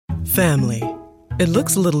Family. It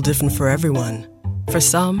looks a little different for everyone. For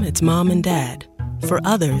some, it's mom and dad. For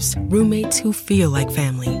others, roommates who feel like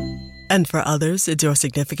family. And for others, it's your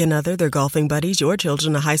significant other, their golfing buddies, your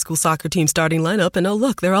children, a high school soccer team starting lineup, and oh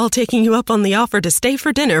look, they're all taking you up on the offer to stay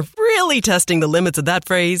for dinner, really testing the limits of that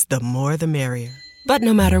phrase, the more the merrier. But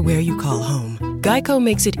no matter where you call home, Geico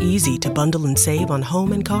makes it easy to bundle and save on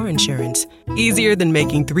home and car insurance. Easier than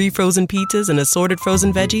making 3 frozen pizzas and assorted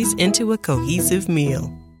frozen veggies into a cohesive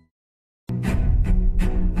meal.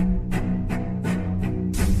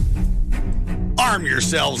 Arm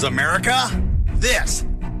yourselves, America. This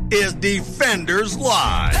is Defenders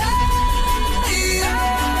Live. Hey,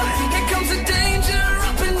 here comes the danger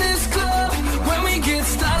up in this club. When we get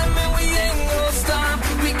started, man, we ain't gonna stop.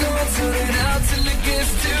 We gonna turn it out till it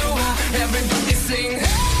gets too hot. Everybody sing,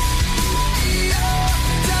 hey,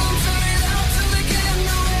 tell them turn it out till they get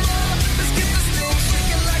no more. Let's get this thing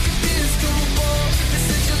shaking like a disco ball. This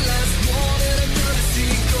is your last one and I'm gonna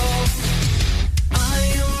see gold.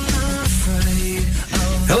 I am not afraid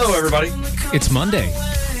of. Hello, everybody. It's Monday.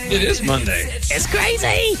 It is Monday. It's crazy.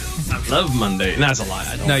 I love Monday. No, that's a lie.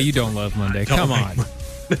 I don't. No, you don't love Monday. Don't Come like on.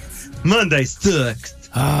 Monday sucks.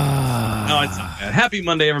 No, it's not bad. Happy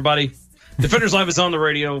Monday, everybody. Defenders Live is on the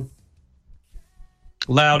radio.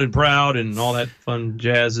 Loud and proud and all that fun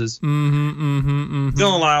jazzes.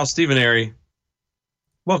 Dylan Lyle, Stephen Airy.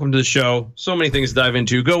 Welcome to the show. So many things to dive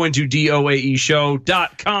into. Go into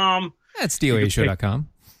DOAEshow.com. That's DOAEshow.com.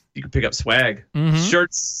 You can pick up swag.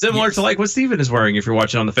 Shirts similar to like what Steven is wearing if you're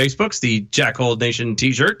watching on the Facebooks. The Jackhold Nation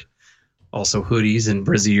t-shirt. Also hoodies and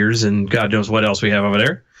brassiers and God knows what else we have over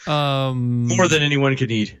there. More than anyone could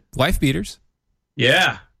need. Wife beaters.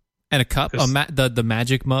 Yeah. And a cup. The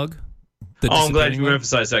magic mug. I'm glad you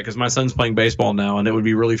emphasized that because my son's playing baseball now and it would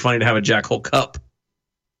be really funny to have a Jackhold cup.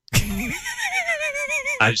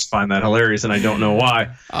 I just find that hilarious and I don't know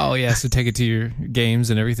why. Oh, yeah. So take it to your games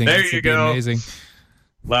and everything. There you go. Amazing.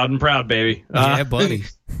 Loud and proud, baby. Yeah, buddy.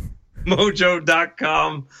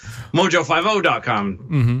 Mojo.com,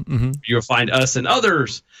 Mojo50.com. You'll find us and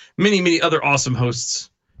others, many other awesome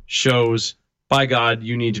hosts, shows. By God,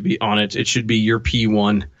 you need to be on it. It should be your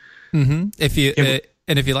P1. If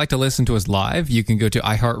you like to listen to us live, you can go to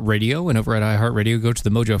iHeartRadio, and over at iHeartRadio, go to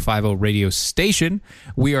the Mojo 50 radio station.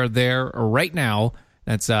 We are there right now.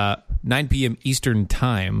 That's 9 p.m. Eastern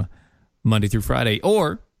Time, Monday through Friday.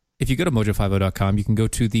 Or if you go to mojo50.com, you can go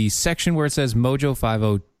to the section where it says Mojo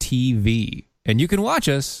 50 TV, and you can watch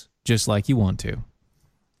us just like you want to.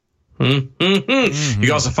 You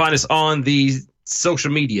can also find us on the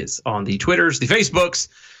social medias, on the Twitters, the Facebooks,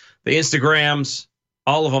 the Instagrams,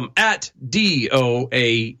 all of them at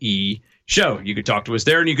DOAE Show. You can talk to us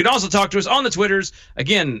there, and you can also talk to us on the Twitters,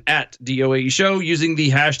 again, at DOAE Show, using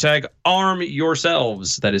the hashtag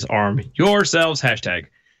ArmYourselves. That is ArmYourselves, hashtag.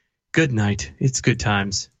 Good night. It's good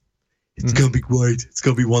times. It's going to be great. It's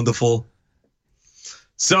going to be wonderful.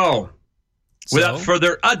 So, without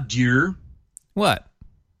further ado. What?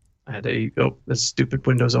 I had to, the stupid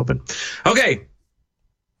window's open. Okay.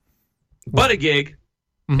 Buttigieg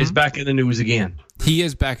is back in the news again. He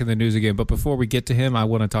is back in the news again, but before we get to him, I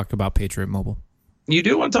want to talk about Patriot Mobile. You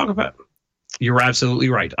do want to talk about it? You're absolutely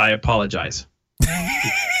right. I apologize.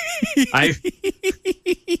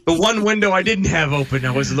 The one window I didn't have open,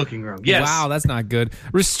 I was looking wrong. Yes. Wow, that's not good.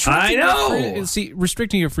 I know.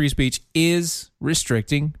 Restricting your free speech is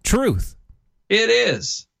restricting truth. It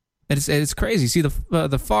is. It's crazy. See,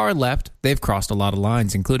 the far left, they've crossed a lot of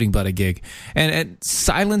lines, including Buttigieg, and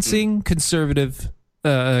silencing conservatives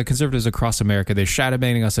across America. They're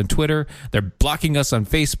shadowbanning us on Twitter. They're blocking us on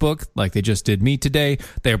Facebook, like they just did me today.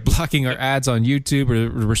 They're blocking our ads on YouTube, or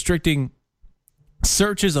restricting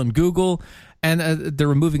searches on Google, and they're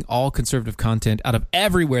removing all conservative content out of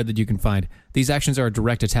everywhere that you can find. These actions are a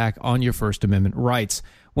direct attack on your First Amendment rights.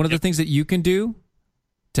 One of the things that you can do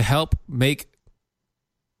to help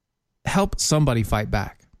somebody fight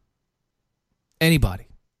back. Anybody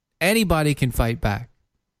can fight back.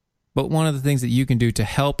 But one of the things that you can do to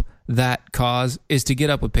help that cause is to get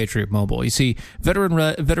up with Patriot Mobile. You see,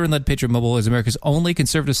 veteran-led Patriot Mobile is America's only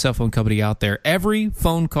conservative cell phone company out there. Every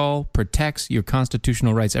phone call protects your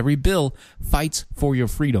constitutional rights. Every bill fights for your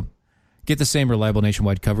freedom. Get the same reliable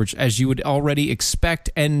nationwide coverage as you would already expect,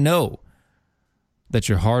 and know that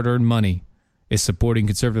your hard-earned money is supporting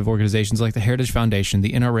conservative organizations like the Heritage Foundation,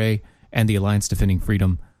 the NRA, and the Alliance Defending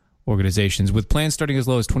Freedom organizations. With plans starting as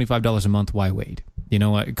low as $25 a month, why wait? You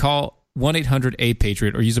know what? Call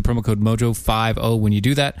 1-800-A-PATRIOT or use the promo code MOJO50 when you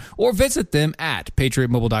do that, or visit them at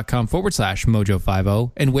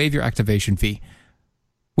patriotmobile.com/Mojo50 and waive your activation fee.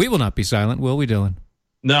 We will not be silent, will we, Dylan?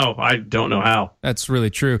 No, I don't know how. That's really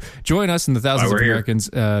true. Join us and the thousands of we're here. Americans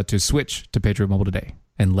to switch to Patriot Mobile today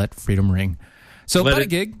and let freedom ring. So, Let Buddy it-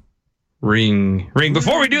 Gig. Ring.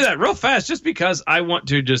 Before we do that, real fast, just because I want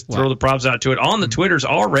to just throw the props out to it on the Twitters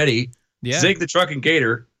already. Yeah. Zig the Truck and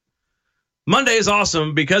Gator. Monday is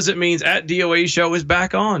awesome because it means at DOA show is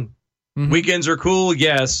back on. Weekends are cool,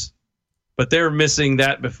 yes, but they're missing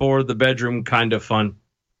that before the bedroom kind of fun.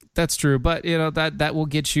 That's true, but that will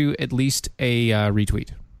get you at least a retweet.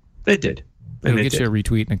 They did. It'll get you a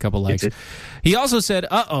retweet and a couple likes. did. He also said,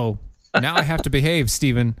 "Uh-oh, now I have to behave,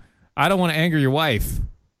 Steven. I don't want to anger your wife."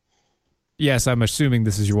 Yes, I'm assuming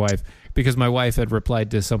this is your wife because my wife had replied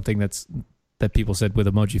to something that people said with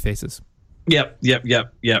emoji faces. Yep.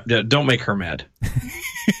 Don't make her mad.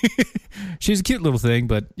 She's a cute little thing,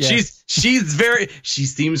 but yeah. She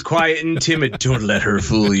seems quiet and timid. Don't let her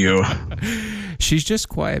fool you. She's just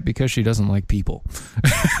quiet because she doesn't like people.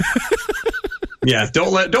 Yeah,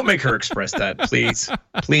 don't make her express that, please.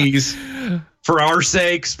 Please. For our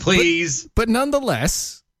sakes, please. But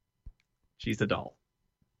nonetheless, She's the doll.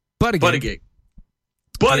 Buddy Buddy Gig. Gig.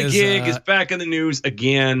 Buddy Is, Gig is back in the news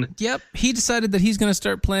again. Yep, he decided that he's going to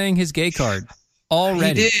start playing his gay card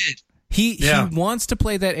already. He did. He Yeah. wants to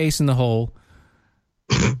play that ace in the hole.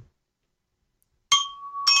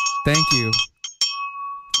 Thank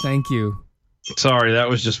you. Sorry, that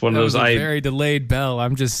was just one That of was those. a very delayed bell.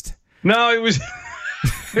 I'm just. No, it was.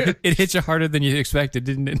 It hit you harder than you expected,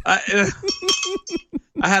 didn't it?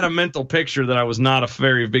 I had a mental picture that I was not a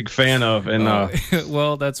very big fan of, and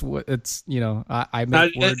Well, that's what it's. I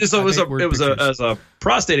make word, it I was make word it was pictures. a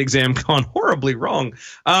prostate exam gone horribly wrong.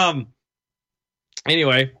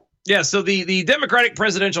 Anyway, yeah. So the Democratic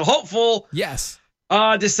presidential hopeful Yes.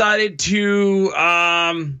 decided to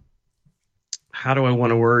how do I want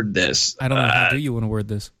to word this? I don't know. How do you want to word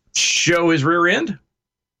this? Show his rear end,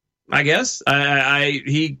 I guess.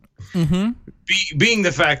 He being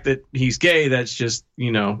the fact that he's gay, that's just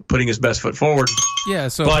putting his best foot forward. Yeah.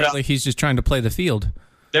 So But, apparently he's just trying to play the field.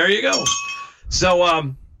 There you go.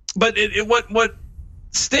 So but what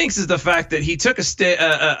stinks is the fact that he took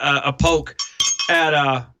a poke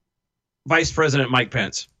at Vice President Mike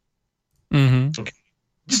Pence. Mm-hmm. Okay.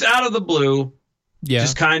 Just out of the blue. Yeah.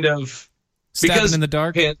 Just kind of Stabbing in the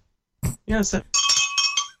dark. Yes.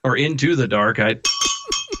 Or into the dark.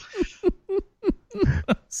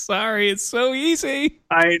 Sorry, it's so easy.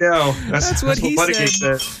 I know. That's what he Buddy said.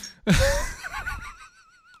 Gig said.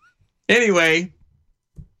 Anyway,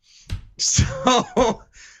 so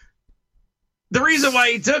the reason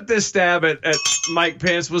why he took this stab at Mike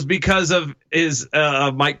Pence was because of his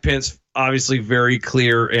Mike Pence obviously very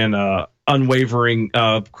clear and unwavering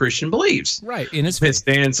Christian beliefs. Right, in his His face.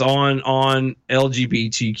 stance on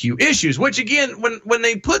LGBTQ issues, which again, when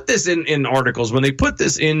they put this in articles, when they put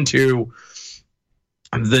this into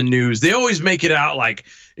the news, they always make it out like,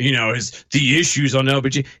 the issues on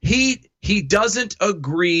LGBT. He doesn't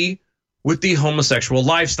agree with the homosexual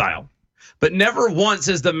lifestyle, but never once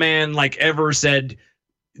has the man ever said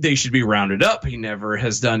they should be rounded up. He never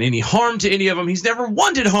has done any harm to any of them. He's never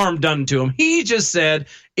wanted harm done to him. He just said,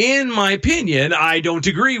 in my opinion, I don't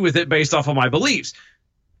agree with it based off of my beliefs.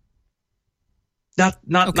 Not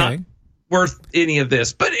worth any of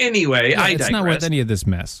this. But anyway, I digress. It's not worth any of this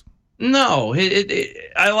mess. No,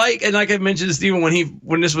 I like I mentioned to Stephen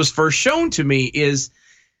when this was first shown to me,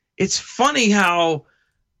 it's funny how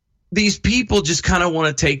these people just kind of want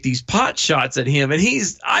to take these pot shots at him, and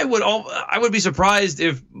I would be surprised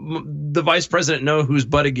if the vice president know who's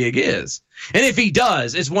Buddy Gig is, and if he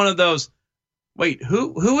does, it's one of those. Wait,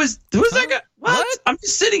 who is that guy? What? I'm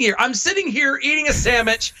just sitting here. I'm sitting here eating a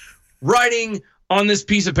sandwich, writing on this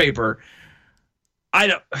piece of paper. I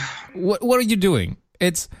don't. What are you doing?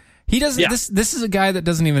 He doesn't. Yeah. This is a guy that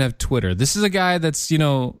doesn't even have Twitter. This is a guy that's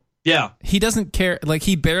Yeah. he doesn't care. Like,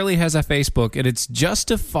 he barely has a Facebook, and it's just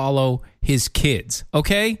to follow his kids.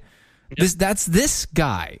 Okay, that's this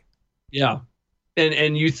guy. Yeah.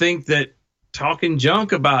 And you think that talking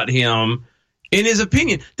junk about him, in his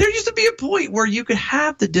opinion, there used to be a point where you could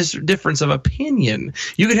have the difference of opinion.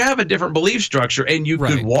 You could have a different belief structure, and you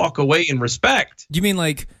Right. could walk away in respect. You mean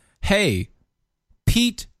like, hey,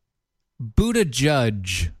 Pete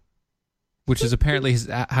Buttigieg, which is apparently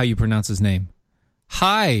how you pronounce his name.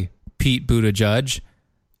 Hi, Pete Buttigieg.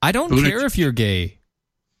 I don't care if you're gay.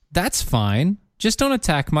 That's fine. Just don't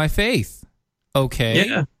attack my faith. Okay?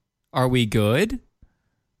 Yeah. Are we good?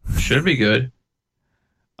 Should be good.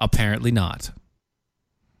 Apparently not.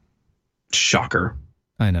 Shocker.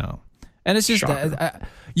 I know. And it's just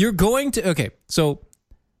you're going to so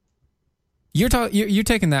you're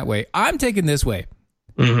taking that way. I'm taking this way.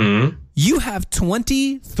 Mm-hmm. You have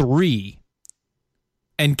 23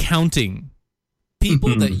 and counting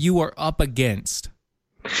people that you are up against.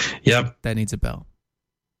 Yep. That needs a bell.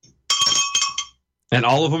 And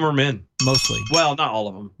all of them are men. Mostly. Well, not all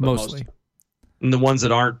of them. But Mostly. most. And the ones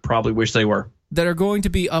that aren't probably wish they were. That are going to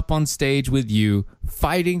be up on stage with you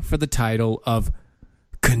fighting for the title of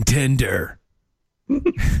contender. My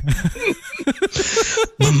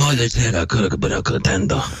mother said I could have been a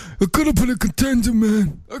contender. I could have been a contender,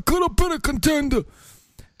 man. I could have been a contender.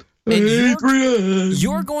 And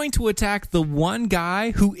you're going to attack the one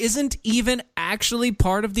guy who isn't even actually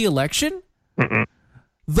part of the election?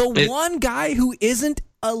 One guy who isn't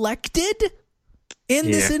elected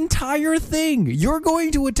in this entire thing. You're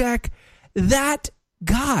going to attack that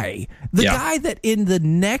guy. The guy that in the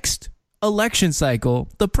next election cycle,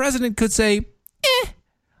 the president could say,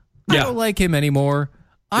 I don't like him anymore.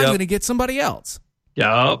 I'm going to get somebody else.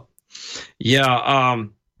 Yep. Yeah.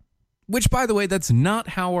 Which, by the way, that's not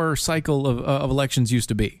how our cycle of elections used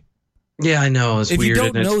to be. Yeah, I know. It's if weird. If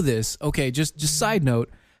you don't know this, okay, just side note,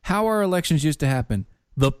 how our elections used to happen.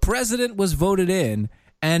 The president was voted in,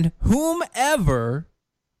 and whomever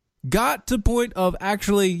got to point of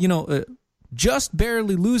actually, just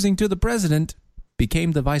barely losing to the president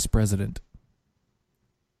became the vice president.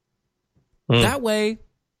 That way,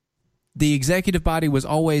 the executive body was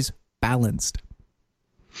always balanced.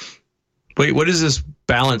 Wait, what is this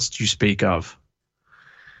balanced you speak of?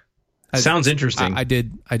 Sounds interesting. I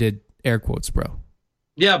did air quotes, bro.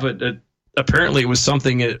 Yeah, but apparently it was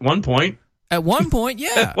something at one point. At one point,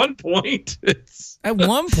 yeah. At one point, at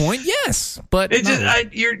one point, yes. But it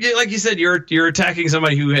just, you're like you said, you're attacking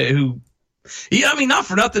somebody who. I mean, not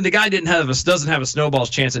for nothing. The guy doesn't have a snowball's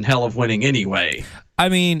chance in hell of winning anyway. I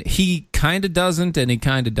mean, he kind of doesn't, and he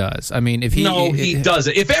kind of does. I mean, if he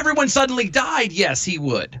doesn't. If everyone suddenly died, yes, he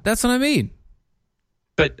would. That's what I mean.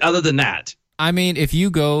 But other than that, I mean, if you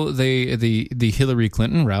go the Hillary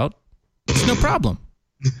Clinton route, it's no problem.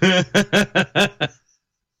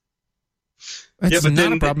 It's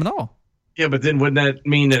not a problem at all. Yeah, but then wouldn't that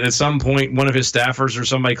mean that at some point one of his staffers or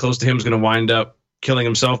somebody close to him is going to wind up killing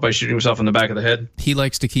himself by shooting himself in the back of the head? He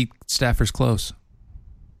likes to keep staffers close.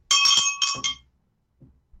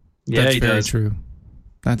 Yeah, That's he very does. True.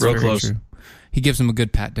 That's Real very close. true. He gives him a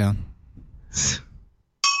good pat down. Sorry.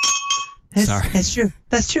 That's true.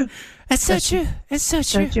 That's true. That's so true. It's so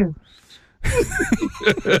true.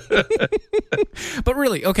 But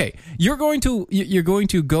really, okay, you're going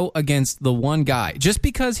to go against the one guy just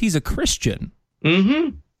because he's a Christian.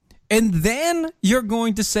 Mm-hmm. And then you're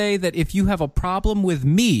going to say that if you have a problem with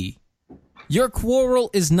me, your quarrel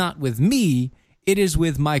is not with me, it is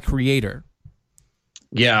with my creator.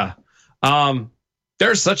 Yeah.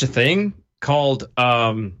 There's such a thing called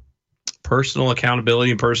personal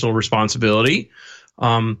accountability and personal responsibility.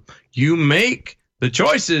 You make the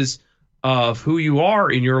choices of who you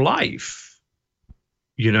are in your life.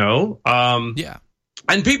 Yeah.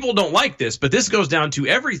 And people don't like this, but this goes down to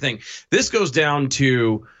everything. This goes down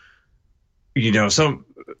to, I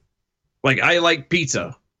like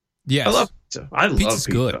pizza. Yes. I love pizza. Pizza's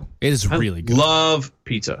good. It is really good. Love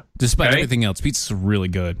pizza. Despite everything else, pizza's really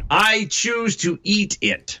good. I choose to eat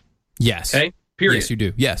it. Yes. Okay? Period. Yes, you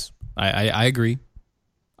do. Yes. I agree.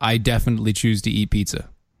 I definitely choose to eat pizza.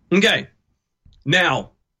 Okay.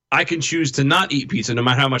 Now, I can choose to not eat pizza no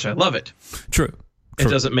matter how much I love it. True. It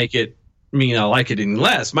doesn't make it mean I like it any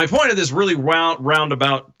less. My point of this really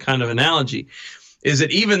roundabout kind of analogy is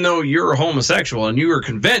that even though you're a homosexual and you are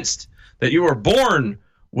convinced that you were born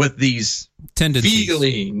with these tendencies,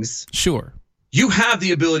 feelings, sure, you have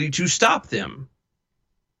the ability to stop them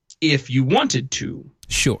if you wanted to.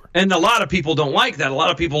 Sure. And a lot of people don't like that. A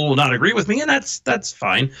lot of people will not agree with me, and that's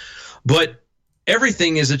fine. But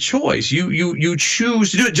everything is a choice. You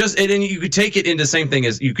choose to do it. And then you could take it into the same thing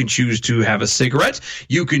as you can choose to have a cigarette.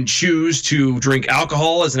 You can choose to drink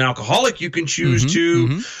alcohol as an alcoholic. You can choose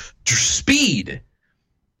to speed.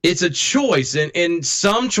 It's a choice, and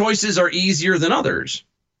some choices are easier than others.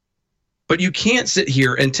 But you can't sit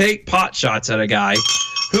here and take pot shots at a guy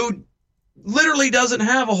who literally doesn't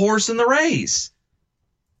have a horse in the race.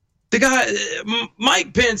 The guy,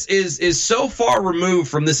 Mike Pence, is so far removed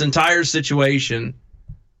from this entire situation,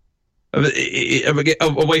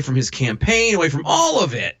 away from his campaign, away from all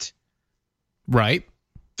of it. Right.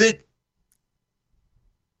 That,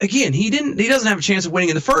 again, he doesn't have a chance of winning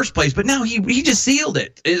in the first place, but now he just sealed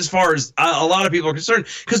it as far as a lot of people are concerned,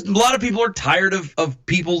 because a lot of people are tired of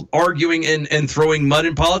people arguing and throwing mud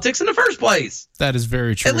in politics in the first place. That is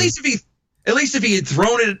very true. At least if he had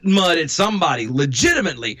thrown mud at somebody,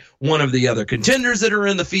 legitimately, one of the other contenders that are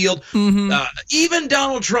in the field, even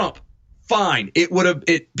Donald Trump, fine.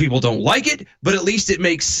 People don't like it, but at least it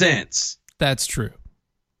makes sense. That's true.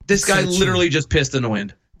 This guy So true. literally just pissed in the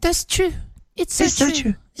wind. That's true. It's so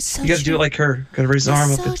true. It's so You got to do it like her. Got to raise his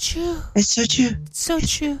arm up. true. It's so true. So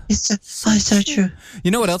true. It's so true.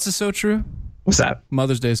 You know what else is so true? What's that?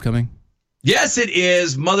 Mother's Day is coming. Yes, it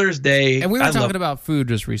is Mother's Day. And we were I talking love about food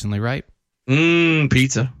just recently, right?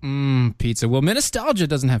 pizza. Pizza. Well, Nostalgia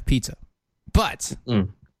doesn't have pizza, but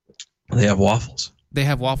They have waffles. they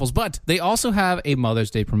have waffles, but they also have a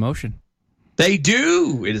Mother's Day promotion. They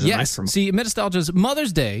do. It is a nice Yes. promotion. See, Nostalgia's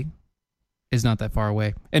Mother's Day is not that far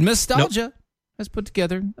away. And Nostalgia has put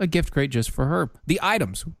together a gift crate just for her. The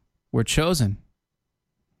items were chosen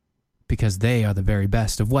because they are the very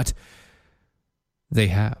best of what they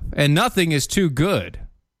have. And nothing is too good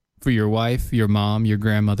for your wife, your mom, your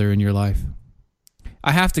grandmother in your life.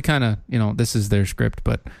 I have to kind of, this is their script,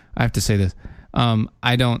 but I have to say this.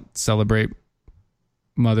 I don't celebrate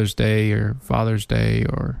Mother's Day or Father's Day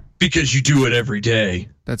or... Because you do it every day.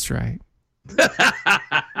 That's right.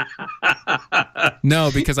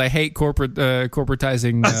 No, because I hate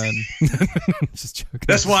corporatizing. Just joking.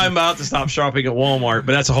 That's why I'm about to stop shopping at Walmart,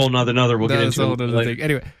 but that's a whole nother. We'll get That's into a whole it other later. thing.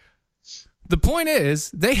 Anyway, the point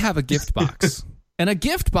is they have a gift box, and a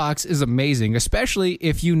gift box is amazing, especially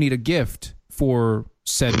if you need a gift for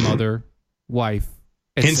said mother, wife.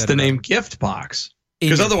 Hence the etc. name gift box. In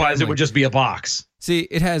Because your otherwise it family. would just be a box. See,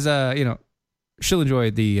 it has she'll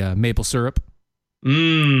enjoy the maple syrup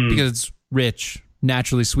because it's rich,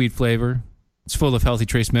 naturally sweet flavor. It's full of healthy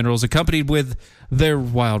trace minerals, accompanied with their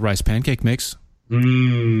wild rice pancake mix,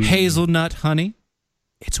 hazelnut honey.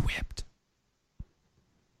 It's whipped,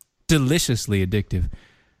 deliciously addictive,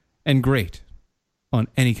 and great on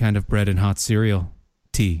any kind of bread and hot cereal,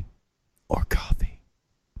 tea, or coffee.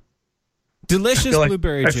 Delicious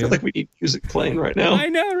blueberry I jam. feel like we need music playing right now. I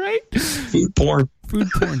know, right? Food porn. Food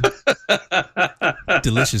porn.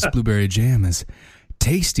 Delicious blueberry jam is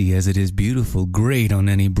tasty as it is beautiful. Great on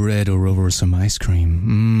any bread or over some ice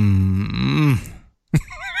cream.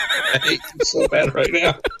 I hate you so bad right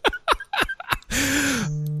now.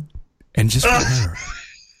 And just for her,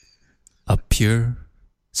 a pure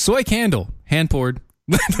soy candle, hand poured.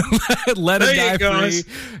 Let There it die you go. free.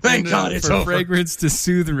 Thank God it's for over. fragrance to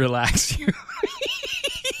soothe and relax you.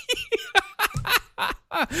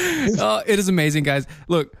 It is amazing, guys.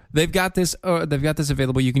 Look, they've got this. They've got this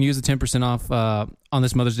available. You can use the 10% off on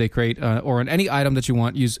this Mother's Day crate or on any item that you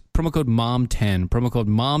want. Use promo code MOM10. Promo code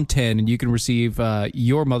MOM10, and you can receive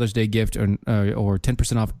your Mother's Day gift or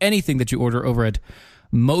 10% off anything that you order over at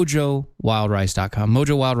MojoWildRice.com.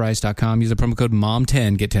 MojoWildRice.com. Use the promo code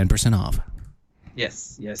MOM10. Get 10% off.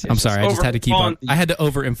 Yes. I'm sorry. I just had to keep on. I had to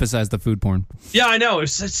overemphasize the food porn. Yeah, I know.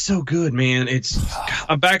 It's so good, man.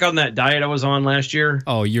 I'm back on that diet I was on last year.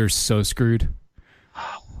 Oh, you're so screwed.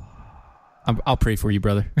 I'll pray for you,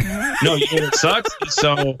 brother. No, it sucks.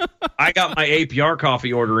 So I got my APR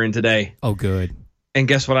coffee order in today, Oh, good. and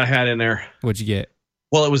guess what I had in there? What'd you get?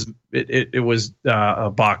 Well, it was a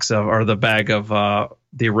box of, or the bag of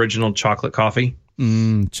the original chocolate coffee,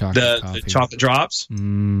 Chocolate coffee. the chocolate drops.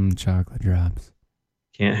 Chocolate drops.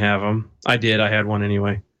 Can't have them. I did. I had one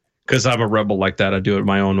anyway. Because I'm a rebel like that. I do it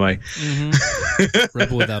my own way.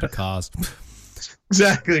 Rebel without a cause.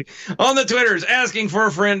 Exactly. On the Twitters, asking for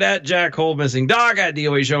a friend at Jack Hole Missing Dog, at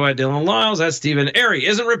DOA Show, at Dylan Lyles, at Stephen Airy.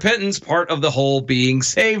 Isn't repentance part of the whole being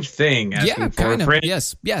saved thing? Asking Yeah, for kind a of. friend.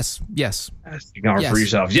 Yes. Asking out Yes. for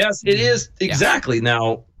yourself. Yes, it is. Exactly.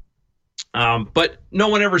 Now, but no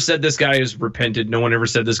one ever said this guy is repented. No one ever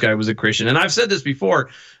said this guy was a Christian. And I've said this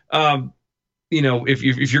before.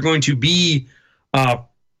 If you're going to be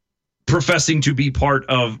professing to be part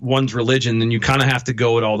of one's religion, then you kind of have to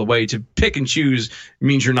go it all the way. To pick and choose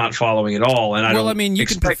means you're not following it all. And I don't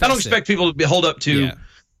expect people to be hold up to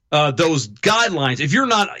those guidelines. If you're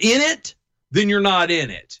not in it, then you're not in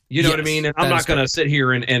it. You know what I mean? And I'm not going to sit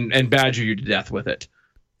here and badger you to death with it.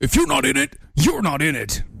 If you're not in it, you're not in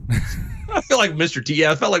it. I feel like Mr. T.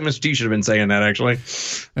 Yeah, I felt like Mr. T should have been saying that, actually.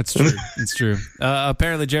 That's true. It's true.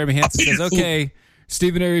 Apparently, Jeremy Hansen says, "Okay,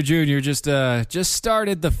 Stephen Airy Jr. just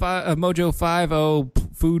started the Mojo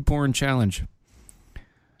 5-0 food porn challenge.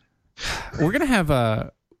 We're gonna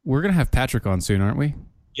have Patrick on soon, aren't we?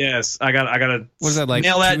 Yes, I gotta What is that, like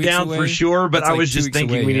nail 2 that weeks down away? for sure. But That's I like was 2 just weeks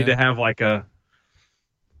thinking away, we need to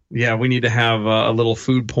have a little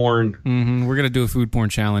food porn. Mm-hmm. We're gonna do a food porn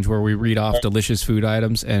challenge where we read off delicious food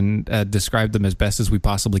items and describe them as best as we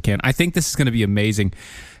possibly can. I think this is gonna be amazing.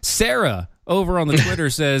 Sarah over on the Twitter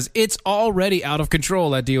says it's already out of control.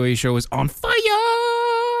 That DOA show is on fire.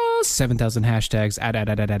 7,000 hashtags.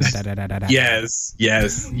 Yes.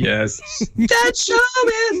 That show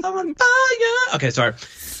is on fire. Okay, sorry.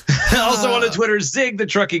 Also on the Twitter, Zig the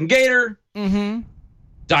Trucking Gator. Mm-hmm.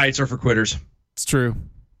 Diets are for quitters. It's true.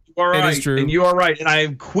 You are It right. is true. And you are right. And I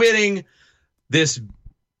am quitting this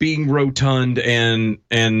being rotund and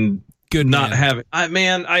Good not man. having.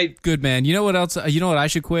 I Good man. You know what else? You know what I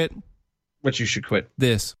should quit? what you should quit.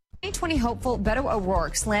 This. 2020 hopeful Beto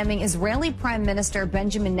O'Rourke slamming Israeli Prime Minister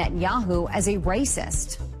Benjamin Netanyahu as a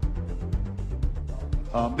racist.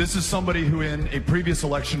 This is somebody who in a previous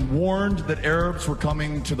election warned that Arabs were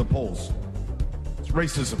coming to the polls. It's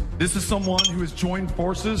racism. This is someone who has joined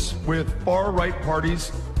forces with far-right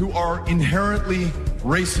parties who are inherently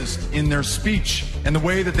racist in their speech and the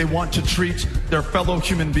way that they want to treat their fellow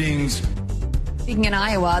human beings. Speaking in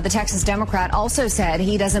Iowa, the Texas Democrat also said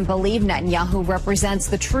he doesn't believe Netanyahu represents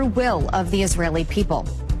the true will of the Israeli people.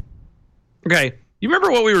 Okay. You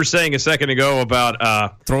remember what we were saying a second ago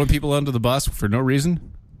about Throwing people under the bus for no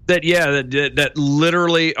reason? that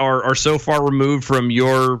literally are so far removed from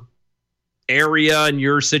your area and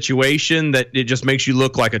your situation that it just makes you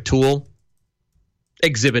look like a tool?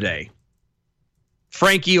 Exhibit A.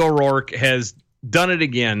 Frankie O'Rourke has done it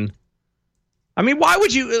again. I mean, why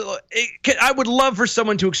would you? I would love for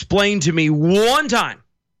someone to explain to me one time,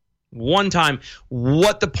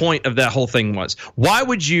 what the point of that whole thing was. Why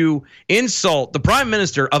would you insult the prime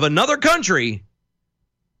minister of another country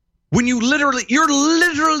when you're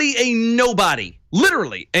literally a nobody?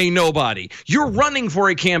 Literally a nobody. You're running for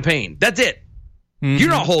a campaign. That's it. Mm-hmm. You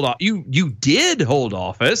don't hold off. You did hold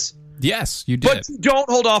office. Yes, you did. But you don't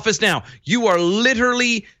hold office now. You are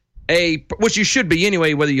literally which you should be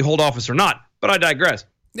anyway, whether you hold office or not. But I digress.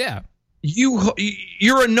 Yeah.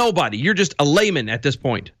 You're a nobody. You're just a layman at this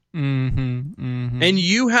point. Mm-hmm. Mm-hmm. And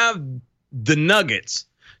you have the nuggets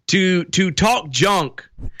to talk junk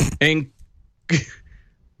and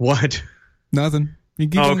what? Nothing. You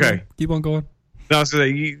keep on Okay. going. Keep on going. No, I was gonna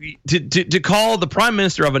say, to call the prime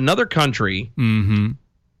minister of another country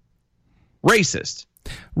racist.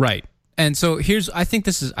 Right. And so I think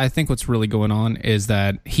what's really going on is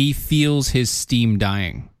that he feels his steam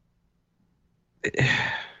dying.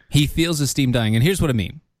 He feels his steam dying. And here's what I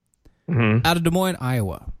mean. Mm-hmm. Out of Des Moines,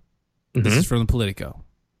 Iowa. This is from the Politico.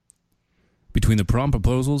 Between the prom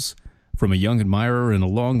proposals from a young admirer and the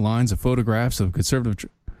long lines of photographs of conservative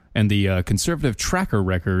and the conservative tracker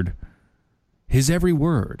record, his every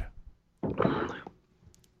word.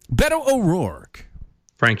 Beto O'Rourke.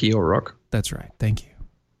 Frankie O'Rourke. That's right. Thank you.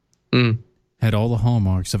 Had all the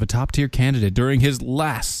hallmarks of a top-tier candidate during his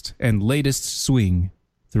last and latest swing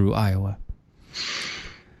through Iowa.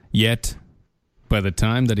 Yet, by the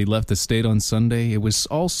time that he left the state on Sunday, it was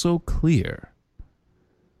also clear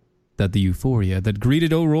that the euphoria that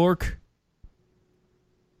greeted O'Rourke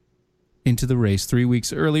into the race 3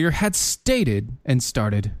 weeks earlier had started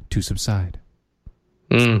to subside.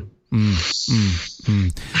 The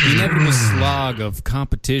inevitable slog of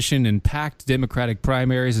competition and packed Democratic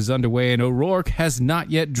primaries is underway, and O'Rourke has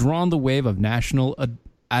not yet drawn the wave of national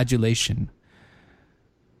adulation.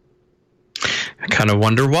 I kind of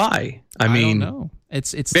wonder why. I mean, don't know.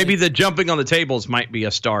 It's maybe like, the jumping on the tables might be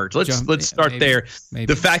a start. Let's start maybe, there. maybe.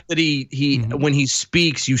 The fact that he when he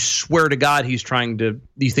speaks, you swear to God he's trying to.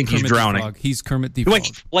 You think Kermit he's the drowning. Frog. He's Kermit the The way Frog.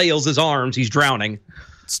 he flails his arms, he's drowning.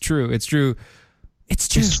 It's true. It's true. It's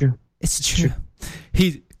true. It's true. It's true.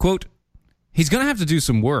 He, quote, he's going to have to do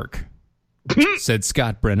some work, said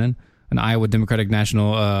Scott Brennan, an Iowa Democratic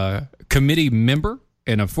National Committee member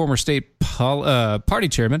and a former state party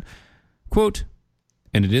chairman. Quote,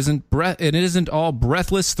 and it isn't all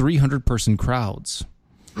breathless 300-person crowds,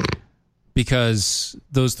 because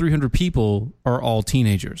those 300 people are all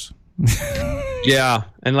teenagers. Yeah,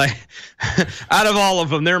 and like out of all of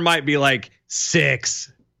them, there might be like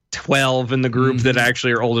 6, 12 in the group that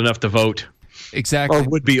actually are old enough to vote, Exactly. or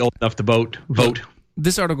would be old enough to vote.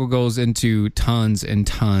 This article goes into tons and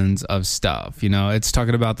tons of stuff. You know, it's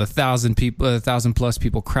talking about the 1,000 plus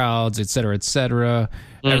people crowds, et cetera, et cetera.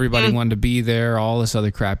 Everybody wanted to be there, all this other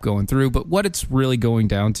crap going through. But what it's really going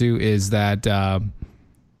down to is that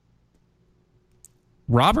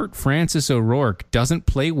Robert Francis O'Rourke doesn't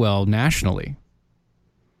play well nationally.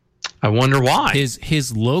 I wonder why.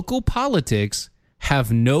 His local politics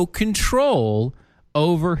have no control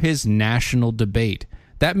over his national debate.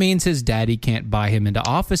 That means his daddy can't buy him into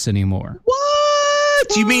office anymore.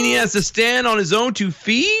 What? You mean he has to stand on his own 2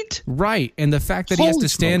 feet? Right. And the fact that he has Holy to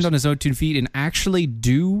stand smokes. on his own 2 feet and actually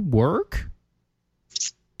do work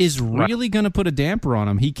is really going to put a damper on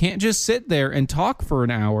him. He can't just sit there and talk for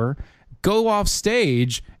an hour, go off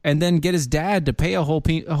stage, and then get his dad to pay a whole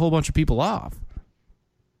bunch of people off.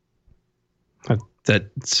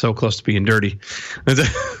 That's so close to being dirty.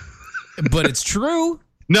 But it's true.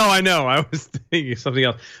 No, I know. I was thinking something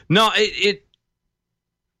else. No,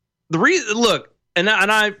 the reason. Look, and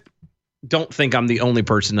I don't think I'm the only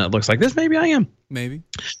person that looks like this. Maybe I am. Maybe.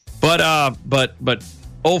 But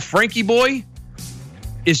old Frankie boy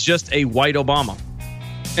is just a white Obama.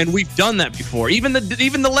 And we've done that before. Even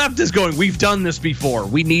the left is going, we've done this before.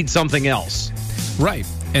 We need something else. Right.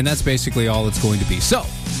 And that's basically all it's going to be. So,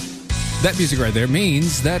 that music right there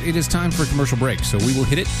means that it is time for a commercial break. So we will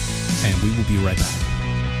hit it, and we will be right back.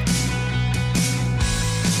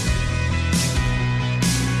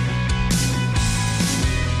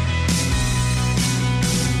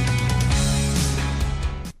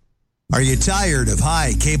 Are you tired of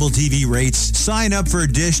high cable TV rates? Sign up for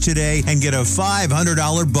Dish today and get a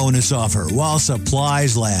 $500 bonus offer while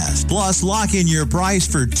supplies last. Plus, lock in your price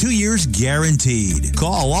for 2 years guaranteed.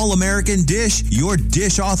 Call All American Dish, your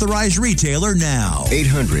Dish authorized retailer now.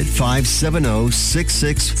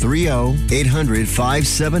 800-570-6630.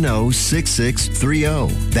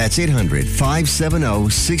 800-570-6630. That's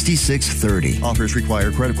 800-570-6630. Offers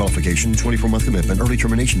require credit qualification, 24-month commitment, early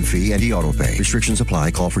termination fee, and e-auto pay. Restrictions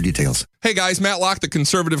apply. Call for details. Hey guys, Matt Locke, the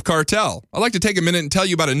Conservative Cartel. I'd like to take a minute and tell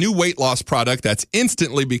you about a new weight loss product that's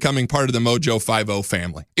instantly becoming part of the Mojo 50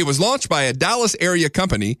 family. It was launched by a Dallas area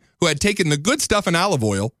company who had taken the good stuff in olive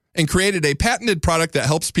oil and created a patented product that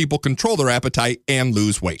helps people control their appetite and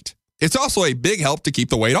lose weight. It's also a big help to keep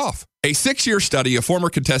the weight off. A 6-year study of former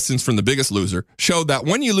contestants from The Biggest Loser showed that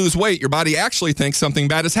when you lose weight, your body actually thinks something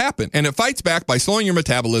bad has happened, and it fights back by slowing your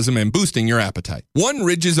metabolism and boosting your appetite. One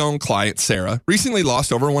Riduzone client, Sarah, recently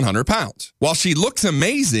lost over 100 pounds. While she looks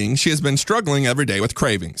amazing, she has been struggling every day with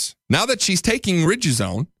cravings. Now that she's taking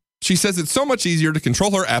Riduzone, she says it's so much easier to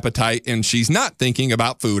control her appetite and she's not thinking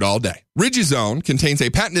about food all day. Riduzone contains a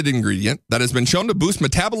patented ingredient that has been shown to boost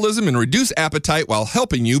metabolism and reduce appetite while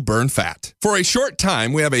helping you burn fat. For a short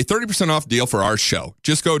time, we have a 30% off deal for our show.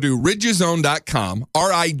 Just go to riduzone.com,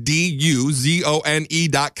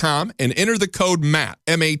 RIDUZONE.com, and enter the code MATT,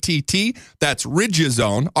 M-A-T-T. That's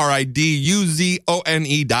Riduzone, RIDUZONE.com.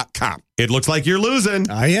 It looks like you're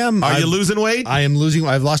losing. I am. Are you losing weight? I am losing.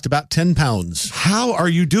 I've lost about 10 pounds. How are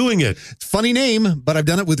you doing it? Funny name, but I've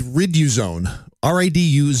done it with Riduzone,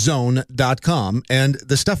 RIDUZone.com, and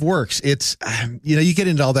the stuff works. It's, you get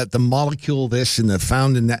into all that, the molecule this and the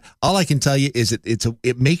found in that. All I can tell you is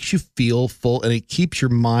it makes you feel full, and it keeps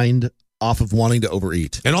your mind off of wanting to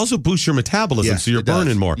overeat. And also boosts your metabolism, so you're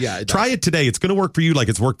burning more. Yeah, Try it today. It's going to work for you like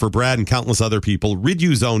it's worked for Brad and countless other people.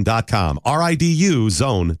 Riduzone.com,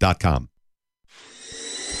 RIDUZone.com.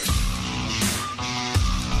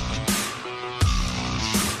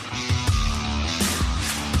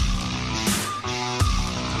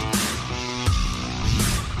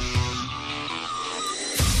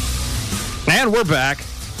 And we're back.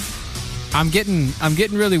 I'm getting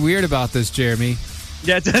really weird about this, Jeremy.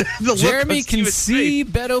 Yeah, Jeremy can see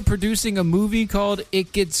Beto producing a movie called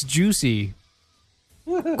It Gets Juicy.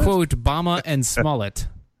 Quote, Bama and Smollett.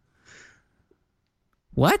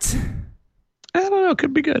 What? I don't know.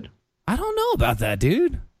 Could be good. I don't know about that,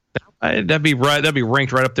 dude. That'd be right. That'd be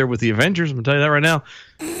ranked right up there with the Avengers. I'm gonna tell you that right now.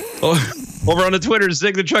 Over on the Twitter,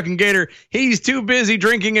 Zig the Trucking Gator. He's too busy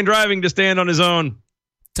drinking and driving to stand on his own.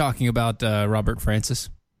 Talking about Robert Francis.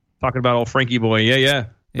 Talking about old Frankie boy. Yeah.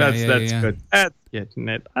 That's good. That's getting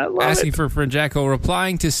it. I love Asking it. for friend Jacko,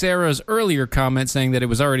 replying to Sarah's earlier comment saying that it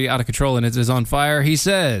was already out of control and it is on fire. He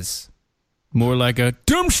says, more like a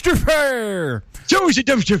dumpster fire. Josie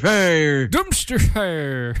dumpster fire. Dumpster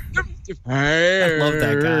fire. Dumpster fire. I love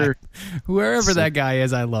that guy. Whoever that guy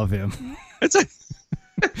is, I love him.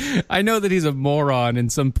 I know that he's a moron and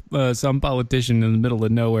some politician in the middle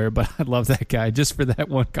of nowhere, but I love that guy just for that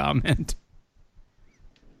one comment.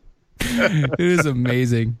 It is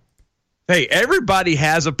amazing. Hey, everybody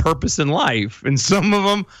has a purpose in life, and some of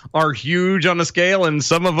them are huge on a scale, and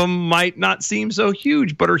some of them might not seem so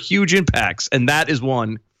huge, but are huge impacts, and that is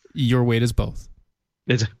one. Your weight is both.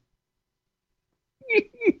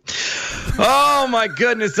 Oh my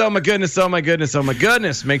goodness, oh my goodness, oh my goodness, oh my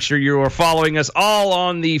goodness. Make sure you are following us all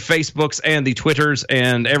on the Facebooks and the Twitters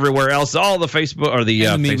and everywhere else. All the Facebook or the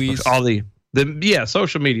Facebooks, all the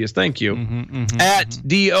social medias. Thank you. At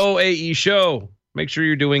DOAE Show. Make sure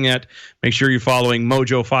you're doing that. Make sure you're following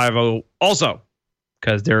Mojo 50 also,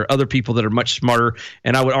 because there are other people that are much smarter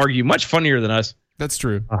and I would argue much funnier than us. That's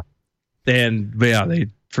true. And they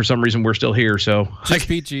for some reason we're still here. So Just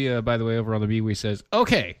Peachy, by the way, over on the MeWe says,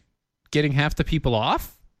 okay, getting half the people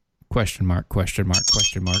off? Question mark.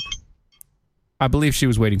 I believe she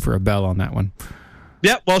was waiting for a bell on that one.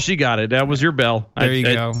 Yep, well, she got it. That was your bell. There you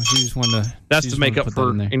go. She just wanted to. That's to make up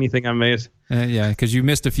for anything I missed. Yeah, because you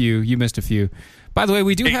missed a few. By the way,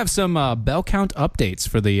 we do have some bell count updates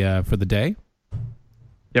for the day.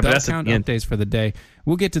 Yeah, bell count updates for the day.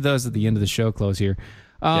 We'll get to those at the end of the show close here.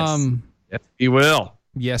 Yes. Yes, we will.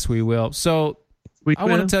 Yes, we will. So I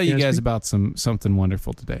want to tell you guys about something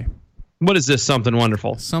wonderful today. What is this something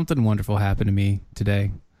wonderful? Something wonderful happened to me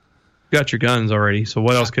today. You got your guns already, so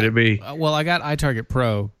what else could it be? Well, I got iTarget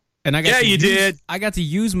Pro. And I got did. I got to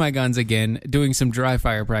use my guns again, doing some dry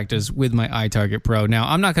fire practice with my iTarget Pro. Now,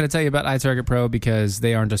 I'm not going to tell you about iTarget Pro because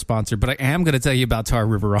they aren't a sponsor, but I am going to tell you about Tar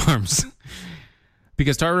River Arms.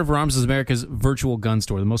 Because Tar River Arms is America's virtual gun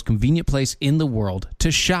store, the most convenient place in the world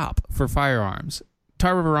to shop for firearms.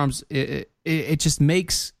 Tar River Arms, it just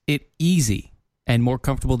makes it easy and more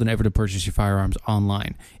comfortable than ever to purchase your firearms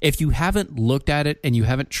online. If you haven't looked at it and you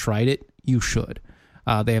haven't tried it, you should.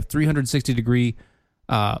 They have 360-degree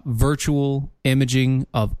virtual imaging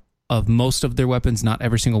of most of their weapons, not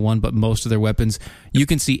every single one, but most of their weapons. You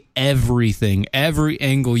can see everything, every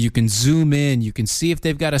angle. You can zoom in. You can see if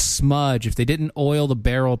they've got a smudge, if they didn't oil the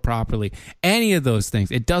barrel properly, any of those things.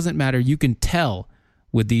 It doesn't matter. You can tell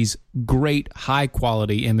with these great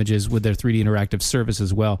high-quality images with their 3D interactive service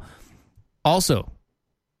as well. Also,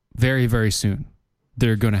 very, very soon,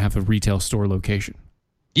 they're going to have a retail store location.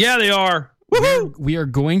 Yeah, they are. Woohoo! We are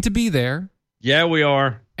going to be there. Yeah, we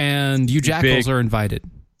are. And you jackals are invited.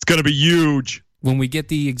 It's going to be huge. When we get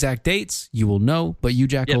the exact dates, you will know, but you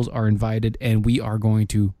jackals are invited, and we are going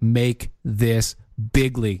to make this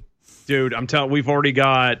bigly. Dude, I'm telling, we've already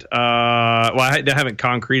got, I haven't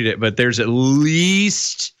concreted it, but there's at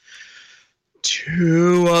least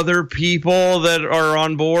 2 other people that are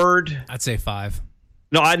on board. I'd say 5.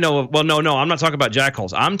 No, I know. Well, no, I'm not talking about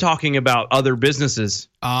jackals. I'm talking about other businesses.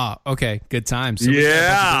 Ah, okay. Good times. So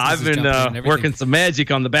yeah, I've been working some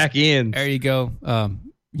magic on the back end. There you go.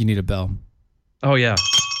 You need a bell. Oh, yeah.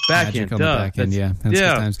 Back magic end. on the back end, yeah. That's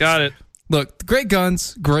good times. Got it. Look, great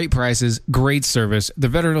guns, great prices, great service. They're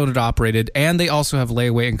veteran-owned and operated, and they also have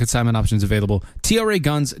layaway and consignment options available.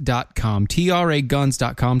 TRAguns.com.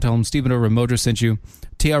 TRAguns.com. Tell them Stephen over at Mojo sent you.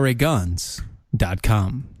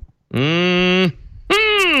 TRAguns.com. Yeah.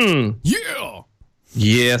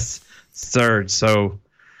 Yes, sir. So,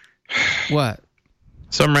 what?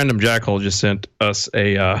 Some random jackhole just sent us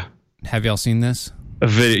a. Have y'all seen this? A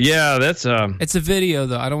video. Yeah, that's It's a video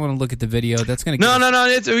though. I don't want to look at the video. That's gonna. No.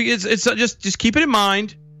 It's just keep it in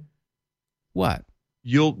mind. What?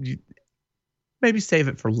 You'll maybe save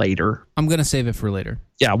it for later. I'm gonna save it for later.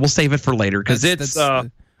 Yeah, we'll save it for later because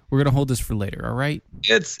we're gonna hold this for later. All right.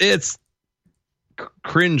 It's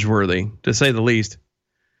cringeworthy to say the least.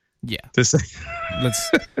 Yeah. To say.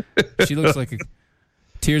 She looks like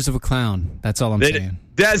tears of a clown. That's all I'm saying.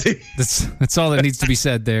 That's all that needs to be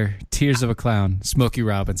said there. Tears of a Clown. Smokey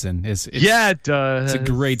Robinson. It does. It's a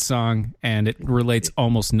great song, and it relates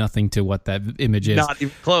almost nothing to what that image is. Not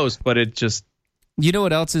even close, but it just. You know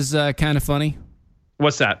what else is kind of funny?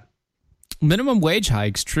 What's that? Minimum wage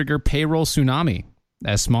hikes trigger payroll tsunami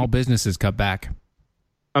as small businesses cut back.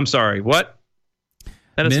 I'm sorry. What?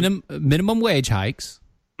 Minimum wage hikes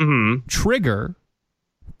trigger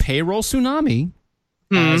payroll tsunami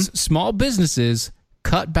as small businesses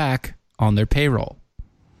cut back on their payroll.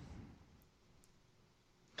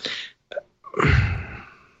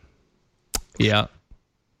 Yep.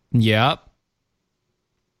 The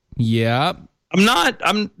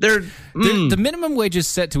minimum wage is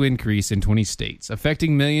set to increase in 20 states,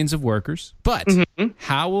 affecting millions of workers. But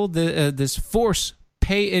how will this forced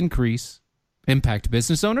pay increase impact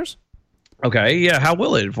business owners? Okay, yeah. How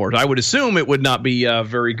will it enforce? I would assume it would not be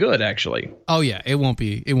very good, actually. Oh yeah, it won't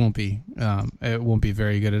be. It won't be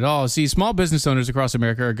very good at all. See, small business owners across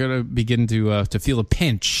America are going to begin to feel a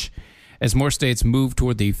pinch as more states move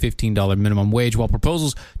toward the $15 minimum wage. While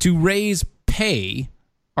proposals to raise pay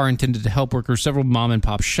are intended to help workers, several mom and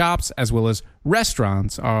pop shops as well as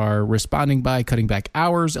restaurants are responding by cutting back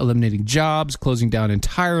hours, eliminating jobs, closing down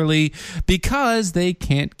entirely because they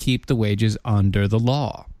can't keep the wages under the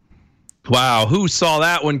law. Wow, who saw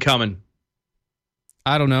that one coming?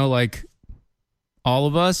 I don't know, like all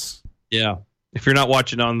of us. Yeah, if you're not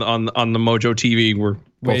watching on the Mojo TV, we're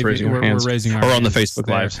both raising our hands. We're raising our hands. Or on the hands Facebook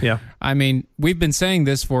there. Lives. Yeah, I mean, we've been saying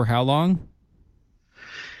this for how long?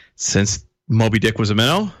 Since Moby Dick was a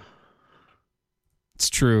minnow.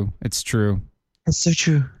 It's true. It's true. It's so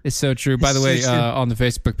true. It's so true. By the way, on the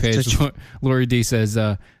Facebook page, Lori D says,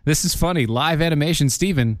 "This is funny. Live animation,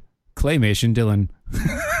 Steven. Claymation, Dylan."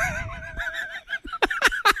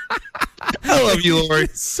 I love you, Lori.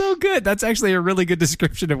 It's so good. That's actually a really good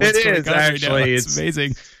description of what's going on right now. It's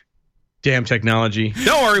amazing. Damn technology.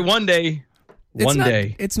 Don't worry. One day.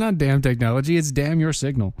 It's not damn technology. It's damn your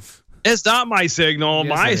signal. It's not my signal. Yes,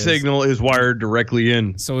 my signal is wired directly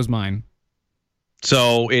in. So is mine.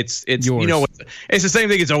 So it's Yours. you know it's the same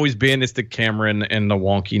thing it's always been. It's the camera and the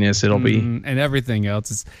wonkiness. It'll be and everything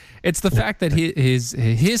else. It's the fact that his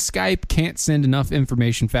Skype can't send enough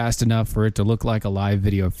information fast enough for it to look like a live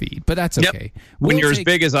video feed. But that's okay. Yep. When you're as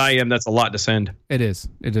big as I am, that's a lot to send. It is.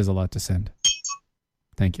 It is a lot to send.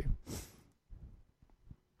 Thank you.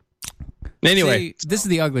 Anyway, this is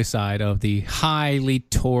the ugly side of the highly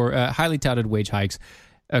touted wage hikes.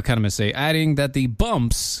 Economists say, adding that the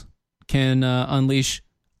bumps can unleash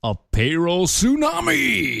a payroll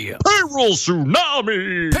tsunami. Payroll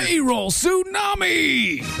tsunami. Payroll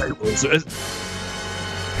tsunami.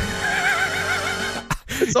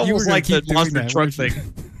 It's almost like the monster truck thing.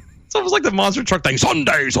 It's almost like the monster truck thing.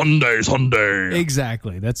 Sunday.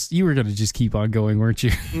 Exactly. You were going to just keep on going, weren't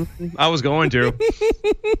you? I was going to.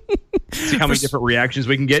 See how many different reactions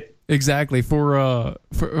we can get. Exactly. For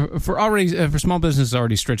small businesses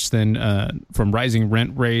already stretched thin, from rising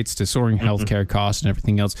rent rates to soaring healthcare costs and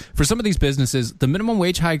everything else. For some of these businesses, the minimum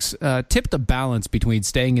wage hikes tip the balance between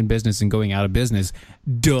staying in business and going out of business.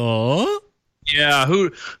 Duh. Yeah.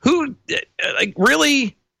 Who like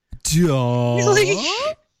really? Duh.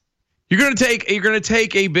 You're going to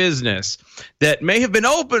take a business that may have been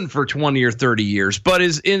open for 20 or 30 years, but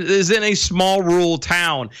is in a small rural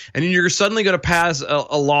town, and then you're suddenly going to pass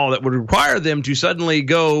a law that would require them to suddenly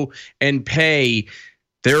go and pay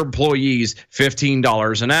their employees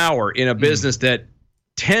 $15 an hour in a business that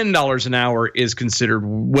 $10 an hour is considered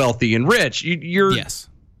wealthy and rich. Yes.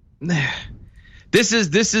 This is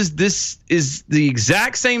the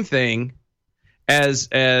exact same thing as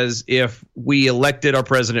if we elected our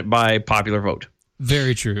president by popular vote.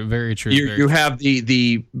 Very true. Very true. You have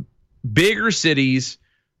the bigger cities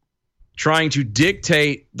trying to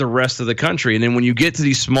dictate the rest of the country, and then when you get to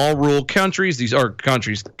these small rural countries,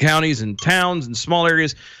 counties and towns and small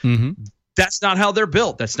areas, that's not how they're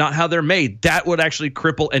built. That's not how they're made. That would actually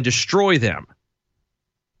cripple and destroy them.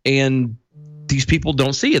 And these people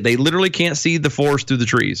don't see it. They literally can't see the forest through the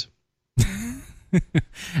trees.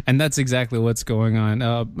 And that's exactly what's going on.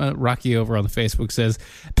 Rocky over on the Facebook says,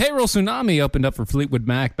 payroll tsunami opened up for Fleetwood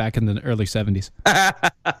Mac back in the early 70s.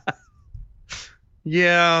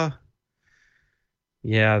 Yeah,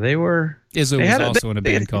 they were. Izzo was also in a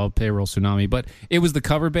band called Payroll Tsunami, but it was the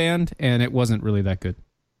cover band, and it wasn't really that good.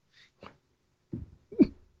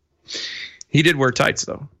 He did wear tights,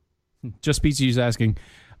 though. Just Speezy's asking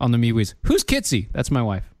on the MeWe's, who's Kitsy? That's my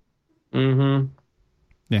wife. Mm-hmm.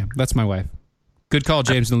 Yeah, that's my wife. Good call,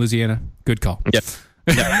 James in Louisiana. Good call. Yep.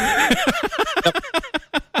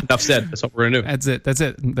 Enough said. That's what we're gonna do. That's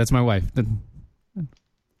it. That's my wife.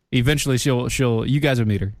 Eventually, she'll. You guys will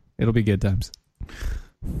meet her. It'll be good times.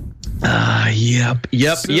 Yep.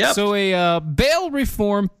 So a bail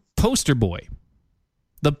reform poster boy.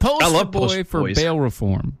 The poster boy for bail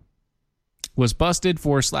reform was busted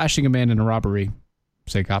for slashing a man in a robbery.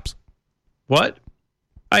 Say cops. What?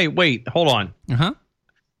 Hey, wait. Hold on. Uh-huh.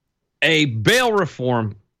 A bail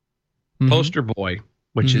reform poster boy,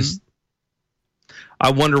 which is, I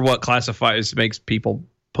wonder what makes people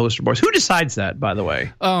poster boys. Who decides that, by the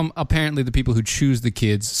way? Apparently the people who choose the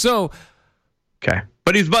kids. So, okay,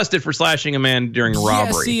 but he's busted for slashing a man during a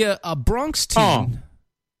robbery. See, a Bronx teen.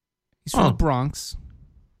 He's from the Bronx.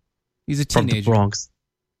 He's a teenager. From the Bronx,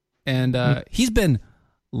 and he's been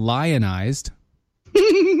lionized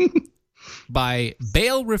by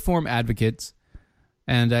bail reform advocates.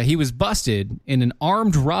 And he was busted in an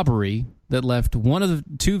armed robbery that left one of the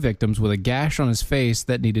two victims with a gash on his face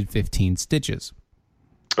that needed 15 stitches.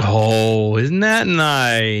 Oh, isn't that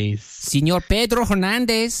nice? Senor Pedro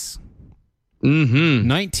Hernandez,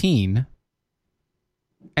 19,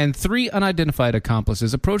 and 3 unidentified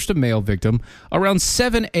accomplices approached a male victim around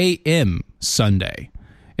 7 a.m. Sunday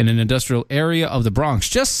in an industrial area of the Bronx,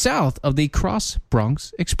 just south of the Cross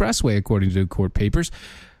Bronx Expressway, according to court papers.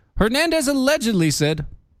 Hernandez allegedly said,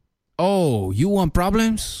 "Oh, you want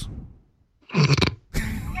problems?"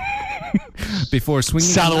 Before swinging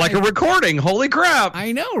sounded like a recording. Holy crap.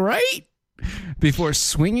 I know, right? Before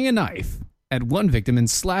swinging a knife at one victim and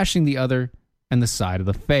slashing the other and the side of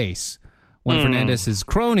the face. One of Hernandez's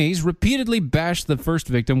cronies repeatedly bashed the first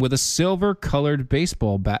victim with a silver-colored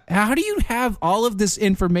baseball bat. How do you have all of this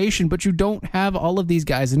information, but you don't have all of these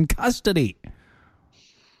guys in custody?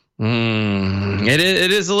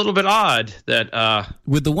 It is a little bit odd that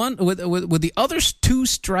with the other two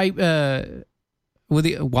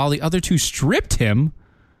while the other two stripped him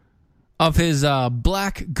of his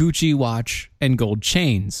black Gucci watch and gold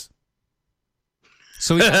chains.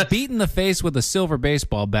 So he got beat in the face with a silver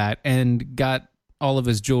baseball bat and got all of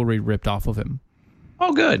his jewelry ripped off of him.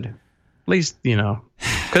 Oh, good. At least,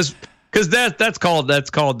 because that's called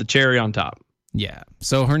the cherry on top. Yeah.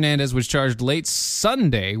 So Hernandez was charged late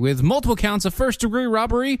Sunday with multiple counts of first-degree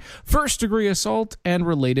robbery, first-degree assault, and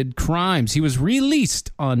related crimes. He was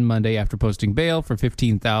released on Monday after posting bail for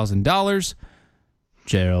 $15,000.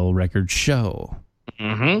 Jail records show.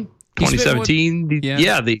 Mm-hmm. 2017. The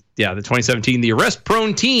 2017, the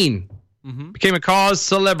arrest-prone teen became a cause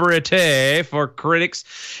celebrity for critics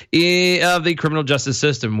of the criminal justice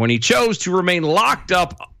system when he chose to remain locked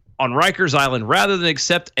up on Rikers Island rather than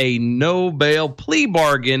accept a no-bail plea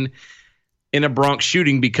bargain in a Bronx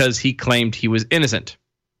shooting because he claimed he was innocent.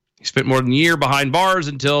 He spent more than a year behind bars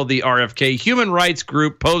until the RFK human rights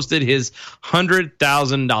group posted his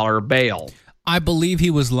 $100,000 bail. I believe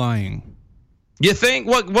he was lying. You think?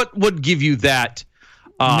 What would give you that?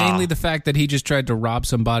 Mainly the fact that he just tried to rob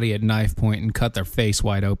somebody at knife point and cut their face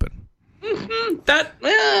wide open.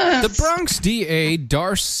 The Bronx DA,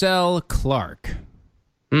 Darcel Clark,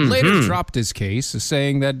 later dropped his case,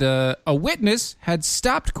 saying that a witness had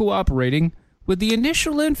stopped cooperating with the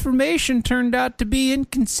initial information turned out to be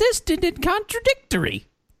inconsistent and contradictory.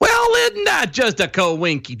 Well, isn't that just a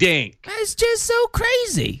co-winky-dink? That's just so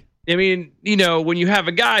crazy. I mean, you know, when you have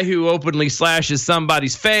a guy who openly slashes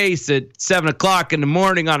somebody's face at 7 o'clock in the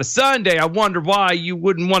morning on a Sunday, I wonder why you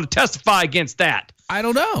wouldn't want to testify against that. I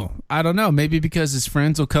don't know. Maybe because his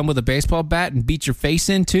friends will come with a baseball bat and beat your face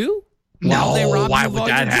in too? Why would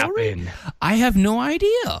that happen? I have no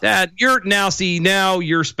idea. Now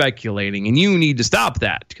you're speculating, and you need to stop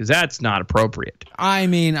that because that's not appropriate. I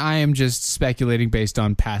mean, I am just speculating based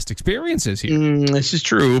on past experiences here. This is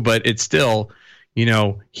true, but it's still, you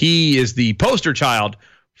know, he is the poster child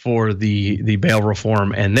for the bail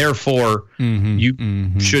reform, and therefore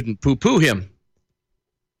you shouldn't poo-poo him.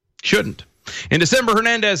 Shouldn't. In December,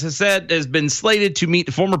 Hernandez has been slated to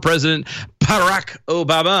meet former President Barack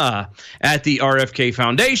Obama at the RFK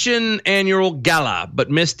Foundation annual gala, but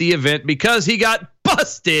missed the event because he got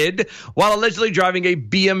busted while allegedly driving a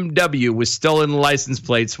BMW with stolen license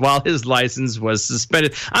plates while his license was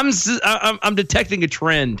suspended. I'm detecting a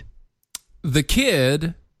trend. The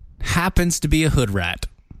kid happens to be a hood rat.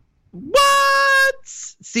 What?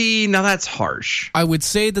 See, now that's harsh. I would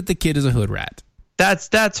say that the kid is a hood rat.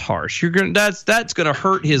 That's harsh. That's gonna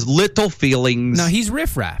hurt his little feelings. No, he's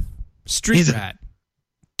riffraff, street rat.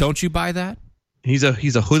 Don't you buy that? He's a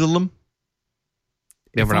hoodlum.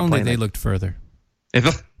 Yeah, if only they looked further.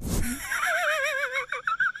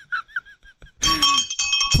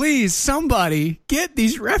 Please, somebody get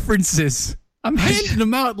these references. I'm handing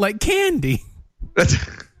them out like candy.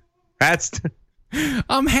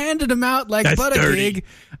 I'm handing them out like Buttigieg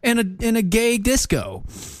in a gay disco.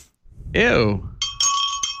 Ew.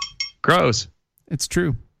 Gross. It's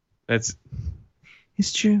true. It's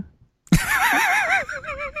true.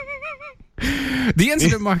 The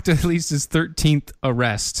incident marked at least his 13th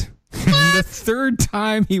arrest. The third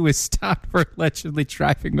time he was stopped for allegedly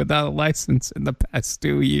driving without a license in the past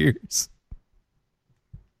 2 years.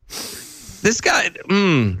 This guy.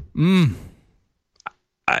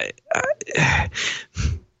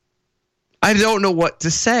 I don't know what to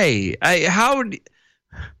say.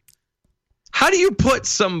 How do you put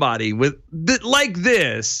somebody like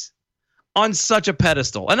this on such a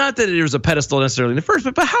pedestal? And not that it was a pedestal necessarily in the first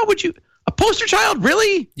place, but how would you? A poster child?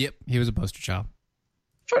 Really? Yep, he was a poster child.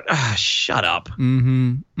 Shut up.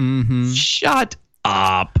 Shut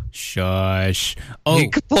up. Shush. Oh.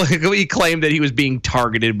 He claimed that he was being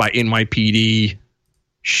targeted by NYPD.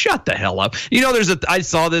 Shut the hell up. You know, I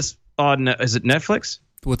saw this on, is it Netflix?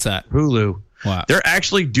 What's that? Hulu. Wow. They're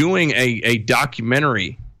actually doing a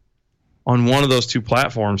documentary on one of those two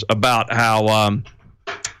platforms about how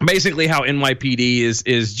basically how NYPD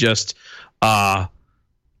is just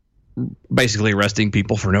basically arresting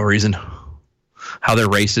people for no reason, how they're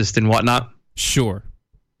racist and whatnot. Sure.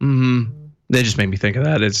 They just made me think of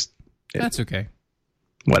that. That's okay.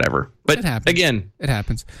 Whatever. But it happens. Again, it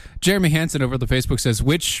happens. Jeremy Hansen over the Facebook says,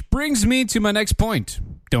 which brings me to my next point.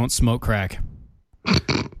 Don't smoke crack.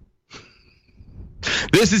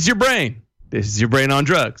 This is your brain. This is your brain on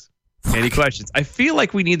drugs. Any questions? I feel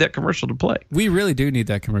like we need that commercial to play. We really do need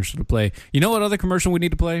that commercial to play. You know what other commercial we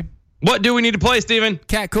need to play? What do we need to play, Steven?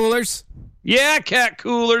 Cat coolers. Yeah, cat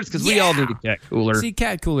coolers, because we all need a cat cooler. See,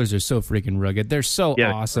 cat coolers are so freaking rugged. They're so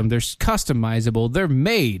awesome. They're customizable. They're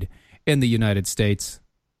made in the United States.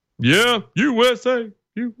 Yeah, USA.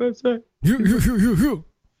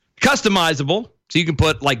 Customizable, so you can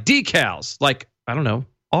put like decals, like, I don't know,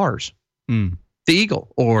 ours. The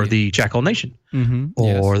Eagle or the Jackal Nation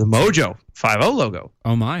or the Mojo 5-0 logo.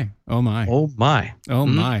 Oh my.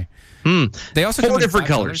 They also 4 different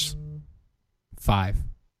colors. 5.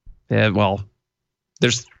 Yeah, well,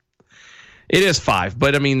 it is 5,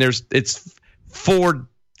 but I mean, it's 4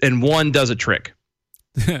 and 1 does a trick.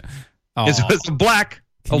 It's a black,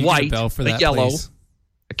 a white, a yellow,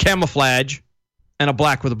 a camouflage, and a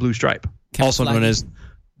black with a blue stripe, also known as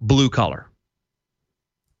blue collar.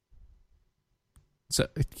 So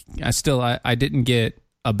I didn't get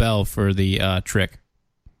a bell for the trick.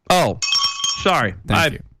 Oh, sorry.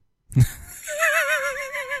 Thank you.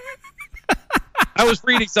 I was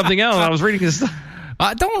reading something else. I was reading this.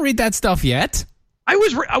 Don't read that stuff yet. I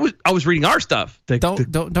was reading our stuff.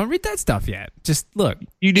 Don't read that stuff yet. Just look.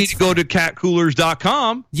 You need to go to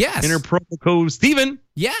catcoolers.com. Yes. Enter promo code Steven.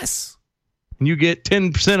 Yes. And you get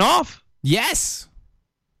 10% off. Yes.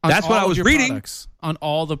 That's what I was reading. Products, on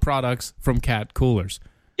all the products from Cat Coolers.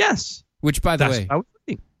 Yes. Which, by the way, I was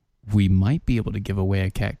reading. We might be able to give away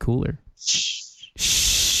a cat cooler.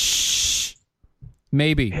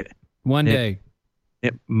 Maybe. One day.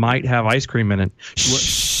 It might have ice cream in it.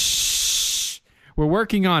 We're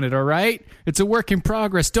working on it, all right? It's a work in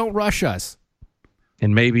progress. Don't rush us.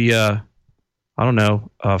 And maybe, I don't know,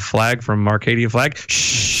 a flag from Arcadia Flag.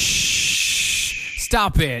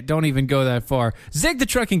 Stop it. Don't even go that far. Zig the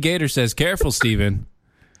Trucking Gator says, careful, Steven.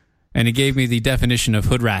 And he gave me the definition of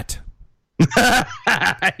hood rat.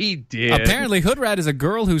 He did. Apparently, hood rat is a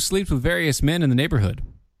girl who sleeps with various men in the neighborhood.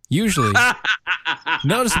 Usually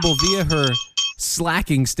noticeable via her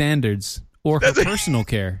slacking standards or her personal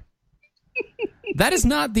care. That is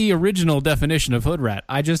not the original definition of hood rat,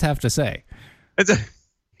 I just have to say.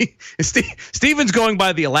 Steven's going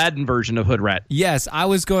by the Aladdin version of hood rat. Yes, I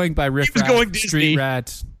was going by riff rat, street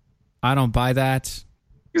rat. I don't buy that.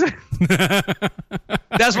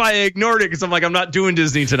 That's why I ignored it, because I'm like, I'm not doing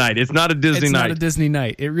Disney tonight. It's not a Disney night. It's not a Disney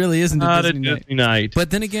night. It really isn't not a Disney night. But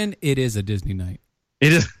then again, it is a Disney night.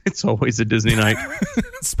 It is. It's always a Disney night.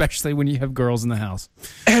 Especially when you have girls in the house.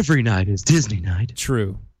 Every night is Disney night.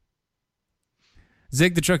 True.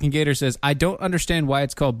 Zig the Trucking Gator says, I don't understand why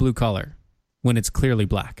it's called blue collar when it's clearly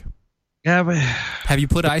black. Yeah, but have you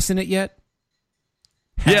put ice in it yet?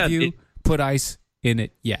 Have you put ice in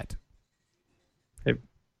it yet?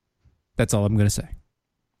 That's all I'm going to say.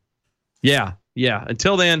 Yeah.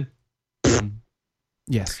 Until then.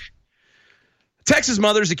 Yes. Texas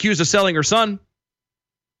mother is accused of selling her son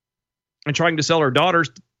and trying to sell her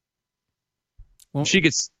daughters. Well, she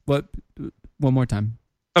gets... What? One more time.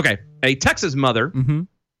 Okay. A Texas mother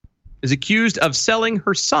is accused of selling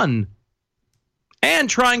her son and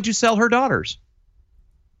trying to sell her daughters.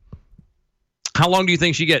 How long do you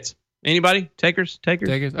think she gets? Anybody? Takers? All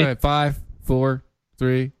right. 5, 4,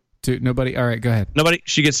 3, 2. Nobody? All right. Go ahead. Nobody?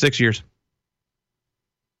 She gets 6 years.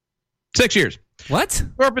 6 years. What?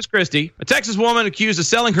 Corpus Christi, a Texas woman accused of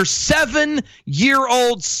selling her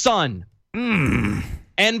 7-year-old son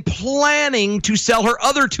and planning to sell her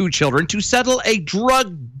other 2 children to settle a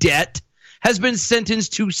drug debt has been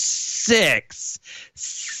sentenced to 6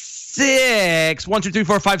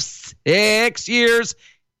 years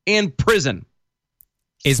in prison.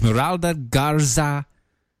 Esmeralda Garza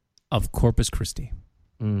of Corpus Christi.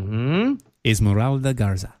 Esmeralda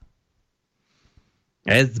Garza.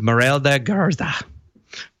 Esmeralda Garza.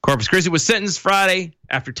 Corpus Christi was sentenced Friday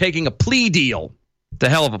after taking a plea deal. The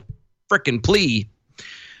hell of a frickin' plea.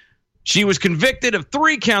 She was convicted of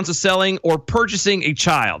 3 counts of selling or purchasing a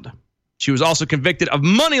child. She was also convicted of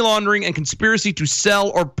money laundering and conspiracy to sell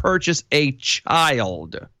or purchase a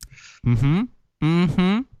child.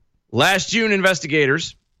 Last June,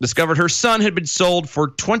 investigators discovered her son had been sold for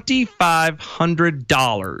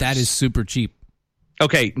 $2,500. That is super cheap.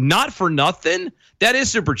 Okay, not for nothing. That is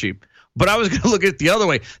super cheap. But I was going to look at it the other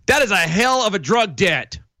way. That is a hell of a drug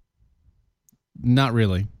debt. Not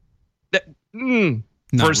really.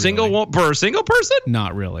 For a single person?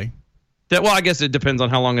 Not really. Well, I guess it depends on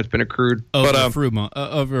how long it's been accrued.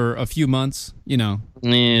 Over a few months, you know.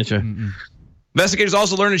 Yeah, sure. Investigators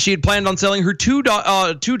also learned that she had planned on selling her two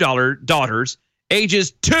daughters,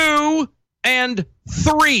 ages 2 and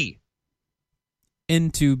 3.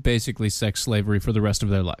 Into basically sex slavery for the rest of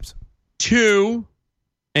their lives. 2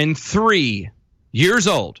 and 3 years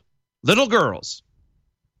old, little girls,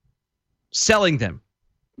 selling them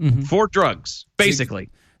for drugs, basically.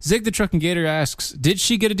 Zig the Trucking Gator asks, did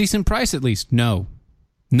she get a decent price at least? No,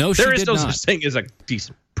 she did not. There is no such thing as a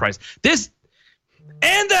decent price.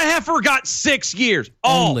 And the heifer got 6 years.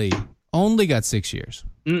 Only got 6 years.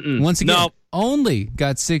 Once again, only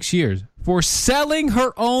got 6 years for selling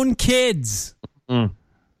her own kids. Hold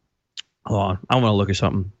on. I want to look at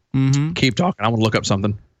something. Keep talking. I want to look up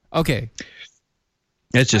something. Okay.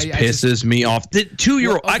 It just pisses me off. The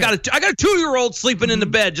 2-year-old. I got a 2-year-old sleeping in the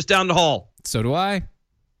bed just down the hall. So do I.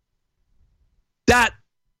 Ay,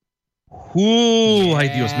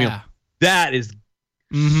 Dios mío. That is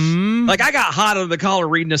Mm-hmm. Like, I got hot under the collar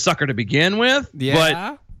reading this sucker to begin with.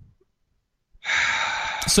 Yeah.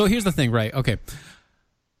 So here's the thing, right? Okay.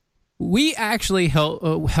 We actually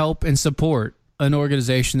help and support an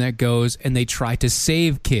organization that goes and they try to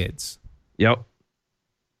save kids. Yep.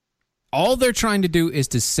 All they're trying to do is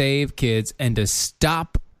to save kids and to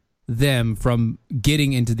stop them from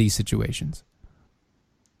getting into these situations.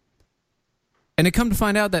 And it come to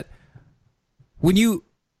find out that when you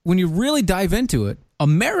really dive into it,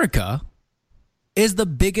 America is the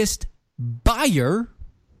biggest buyer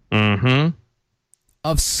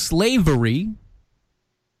of slavery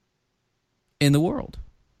in the world.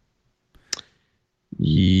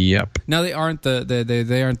 Yep. Now they aren't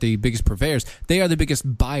the biggest purveyors. They are the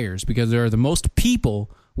biggest buyers because there are the most people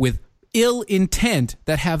with ill intent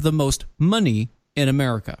that have the most money in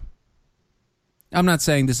America. I'm not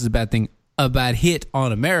saying this is a bad thing, a bad hit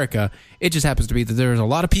on America. It just happens to be that there's a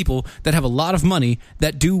lot of people that have a lot of money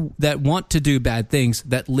that want to do bad things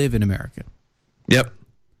that live in America. Yep.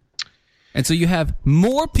 And so you have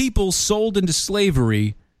more people sold into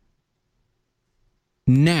slavery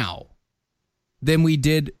now than we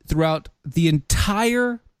did throughout the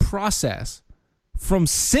entire process from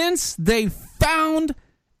since they found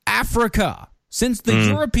Africa, since the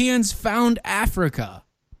Europeans found Africa,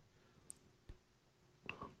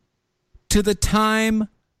 to the time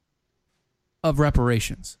of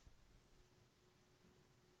reparations.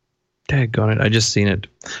 Daggone it. I just seen it.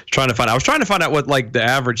 I was trying to find out what like the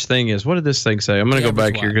average thing is. What did this thing say? I'm going to go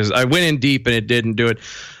back here because I went in deep and it didn't do it.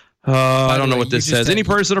 I don't know what this says. Any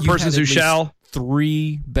person or persons who shall.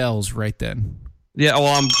 3 bells right then. Yeah,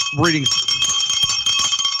 well, I'm reading.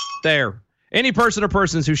 There. Any person or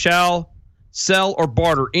persons who shall sell or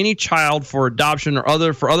barter any child for adoption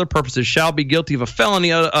or for other purposes shall be guilty of a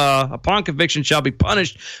felony. Upon conviction, shall be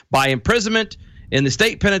punished by imprisonment in the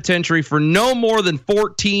state penitentiary for no more than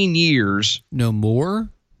 14 years. No more?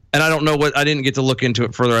 And I don't know I didn't get to look into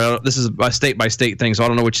it further. This is a state by state thing, so I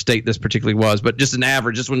don't know which state this particularly was, but just an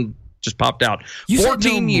average. This one just popped out. You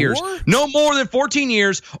 14 years. More? No more than 14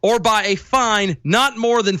 years or by a fine not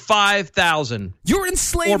more than $5,000. You're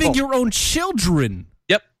enslaving your own children.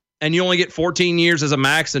 Yep. And you only get 14 years as a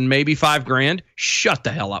max and maybe $5,000. Shut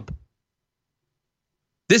the hell up.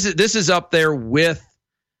 This is up there with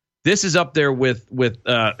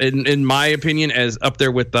in my opinion as up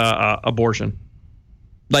there with abortion.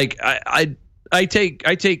 Like I take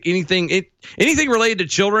anything related to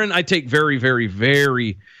children, I take very, very,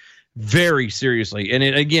 very, very seriously. And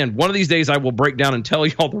again, one of these days I will break down and tell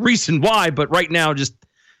y'all the reason why. But right now, just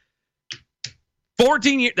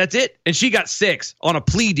 14 years, that's it. And she got 6 on a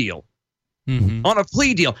plea deal. Mm-hmm. On a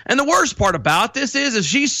plea deal. And the worst part about this is if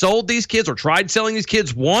she sold these kids or tried selling these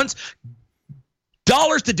kids once,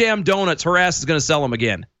 dollars to damn donuts, her ass is going to sell them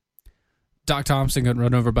again. Doc Thompson got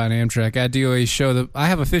run over by an Amtrak. At DOA show that I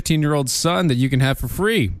have a 15-year-old son that you can have for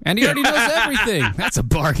free, and he already knows everything. That's a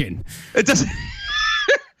bargain. It doesn't.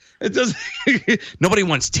 Nobody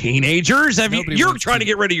wants teenagers. You're trying to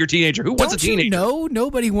get rid of your teenager. Who wants a teenager? No,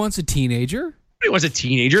 nobody wants a teenager. Nobody wants a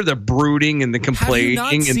teenager. They're brooding and the complaining.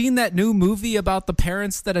 Have you not seen that new movie about the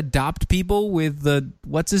parents that adopt people with the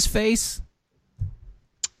what's his face?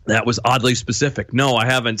 That was oddly specific. No, I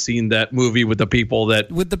haven't seen that movie with the people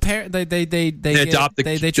that with the parent. They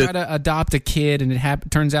try to adopt a kid, and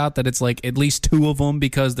it turns out that it's like at least 2 of them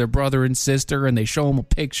because they're brother and sister, and they show them a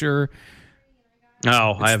picture.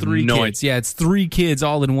 Oh, I have 3 no kids. idea. Yeah, it's 3 kids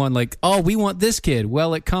all in one. Like, oh, we want this kid.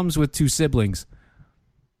 Well, it comes with 2 siblings.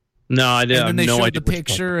 No, I didn't. And then they no showed idea the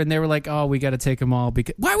picture, and they were like, "Oh, we got to take them all."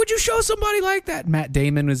 Because why would you show somebody like that? Matt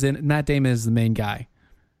Damon was in. Matt Damon is the main guy.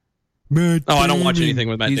 I don't watch anything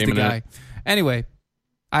with Matt He's Damon the in guy. it. Anyway,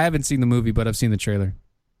 I haven't seen the movie, but I've seen the trailer.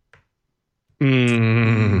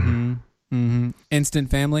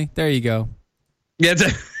 Instant Family. There you go. Yeah.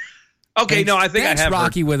 Okay. No, I think Thanks, I have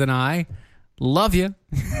Rocky with an I. Love you.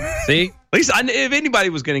 See, at least if anybody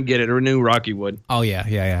was going to get it, or knew Rocky would. Oh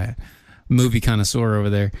yeah. Movie connoisseur over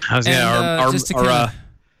there. Our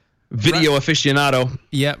video aficionado.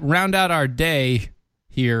 Yeah. Round out our day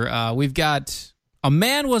here. We've got. A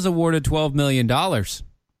man was awarded $12 million.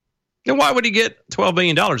 Then why would he get $12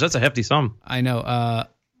 million? That's a hefty sum. I know.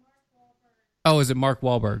 Is it Mark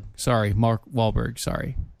Wahlberg? Sorry, Mark Wahlberg.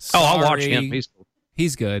 Sorry. I'll watch him.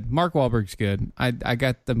 He's good. Mark Wahlberg's good. I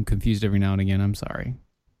got them confused every now and again. I'm sorry.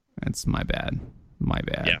 That's my bad.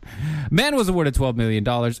 Yeah. Man was awarded $12 million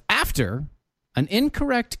after an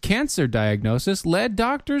incorrect cancer diagnosis led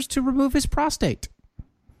doctors to remove his prostate.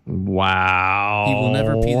 Wow. He will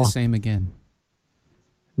never be the same again.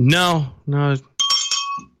 No.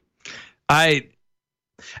 Can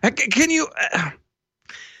you?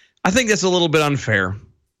 I think that's a little bit unfair.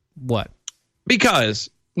 What? Because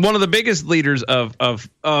one of the biggest leaders of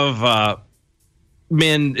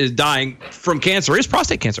men is dying from cancer is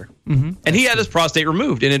prostate cancer. Mm-hmm. And he had his prostate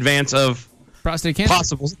removed in advance of prostate cancer.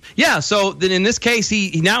 Possible. Yeah, so then in this case,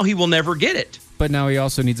 he will never get it. But now he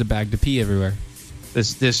also needs a bag to pee everywhere.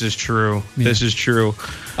 This is true. Yeah. This is true.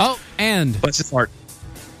 Oh, and what's the part?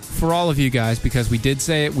 For all of you guys, because we did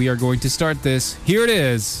say it, we are going to start this. Here it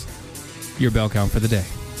is. Your bell count for the day.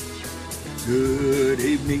 Good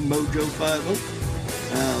evening, Mojo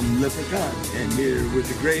 50. I'm Leprechaun, and here with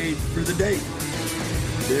the grade for the day.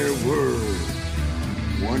 There were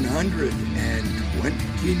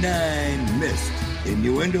 129 missed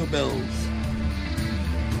innuendo bells,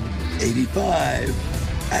 85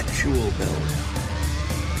 actual bells,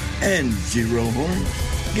 and 0 horns,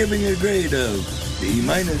 giving a grade of B-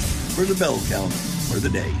 for the bell count for the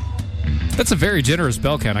day. That's a very generous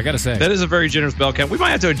bell count, I got to say. That is a very generous bell count. We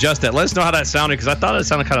might have to adjust that. Let us know how that sounded, because I thought it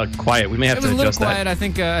sounded kind of quiet. We may have to adjust that. It was a little quiet. I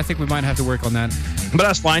think we might have to work on that. But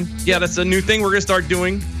that's fine. Yeah, that's a new thing we're going to start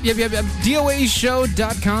doing. Yep.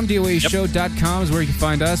 DOAshow.com. DOAshow.com is where you can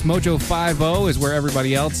find us. Mojo50 is where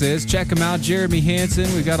everybody else is. Check them out. Jeremy Hansen.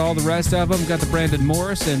 We've got all the rest of them. We've got the Brandon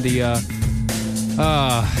Morris and the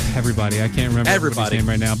everybody. I can't remember everybody's name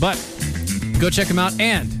right now. But go check them out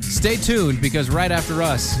and stay tuned, because right after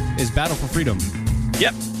us is Battle for Freedom.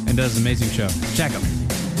 Yep. And does an amazing show. Check them.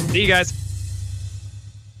 See you guys.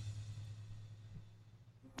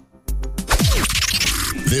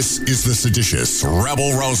 This is the seditious,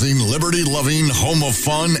 rabble-rousing, liberty-loving, home of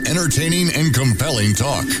fun, entertaining, and compelling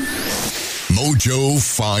talk. Mojo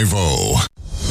 50.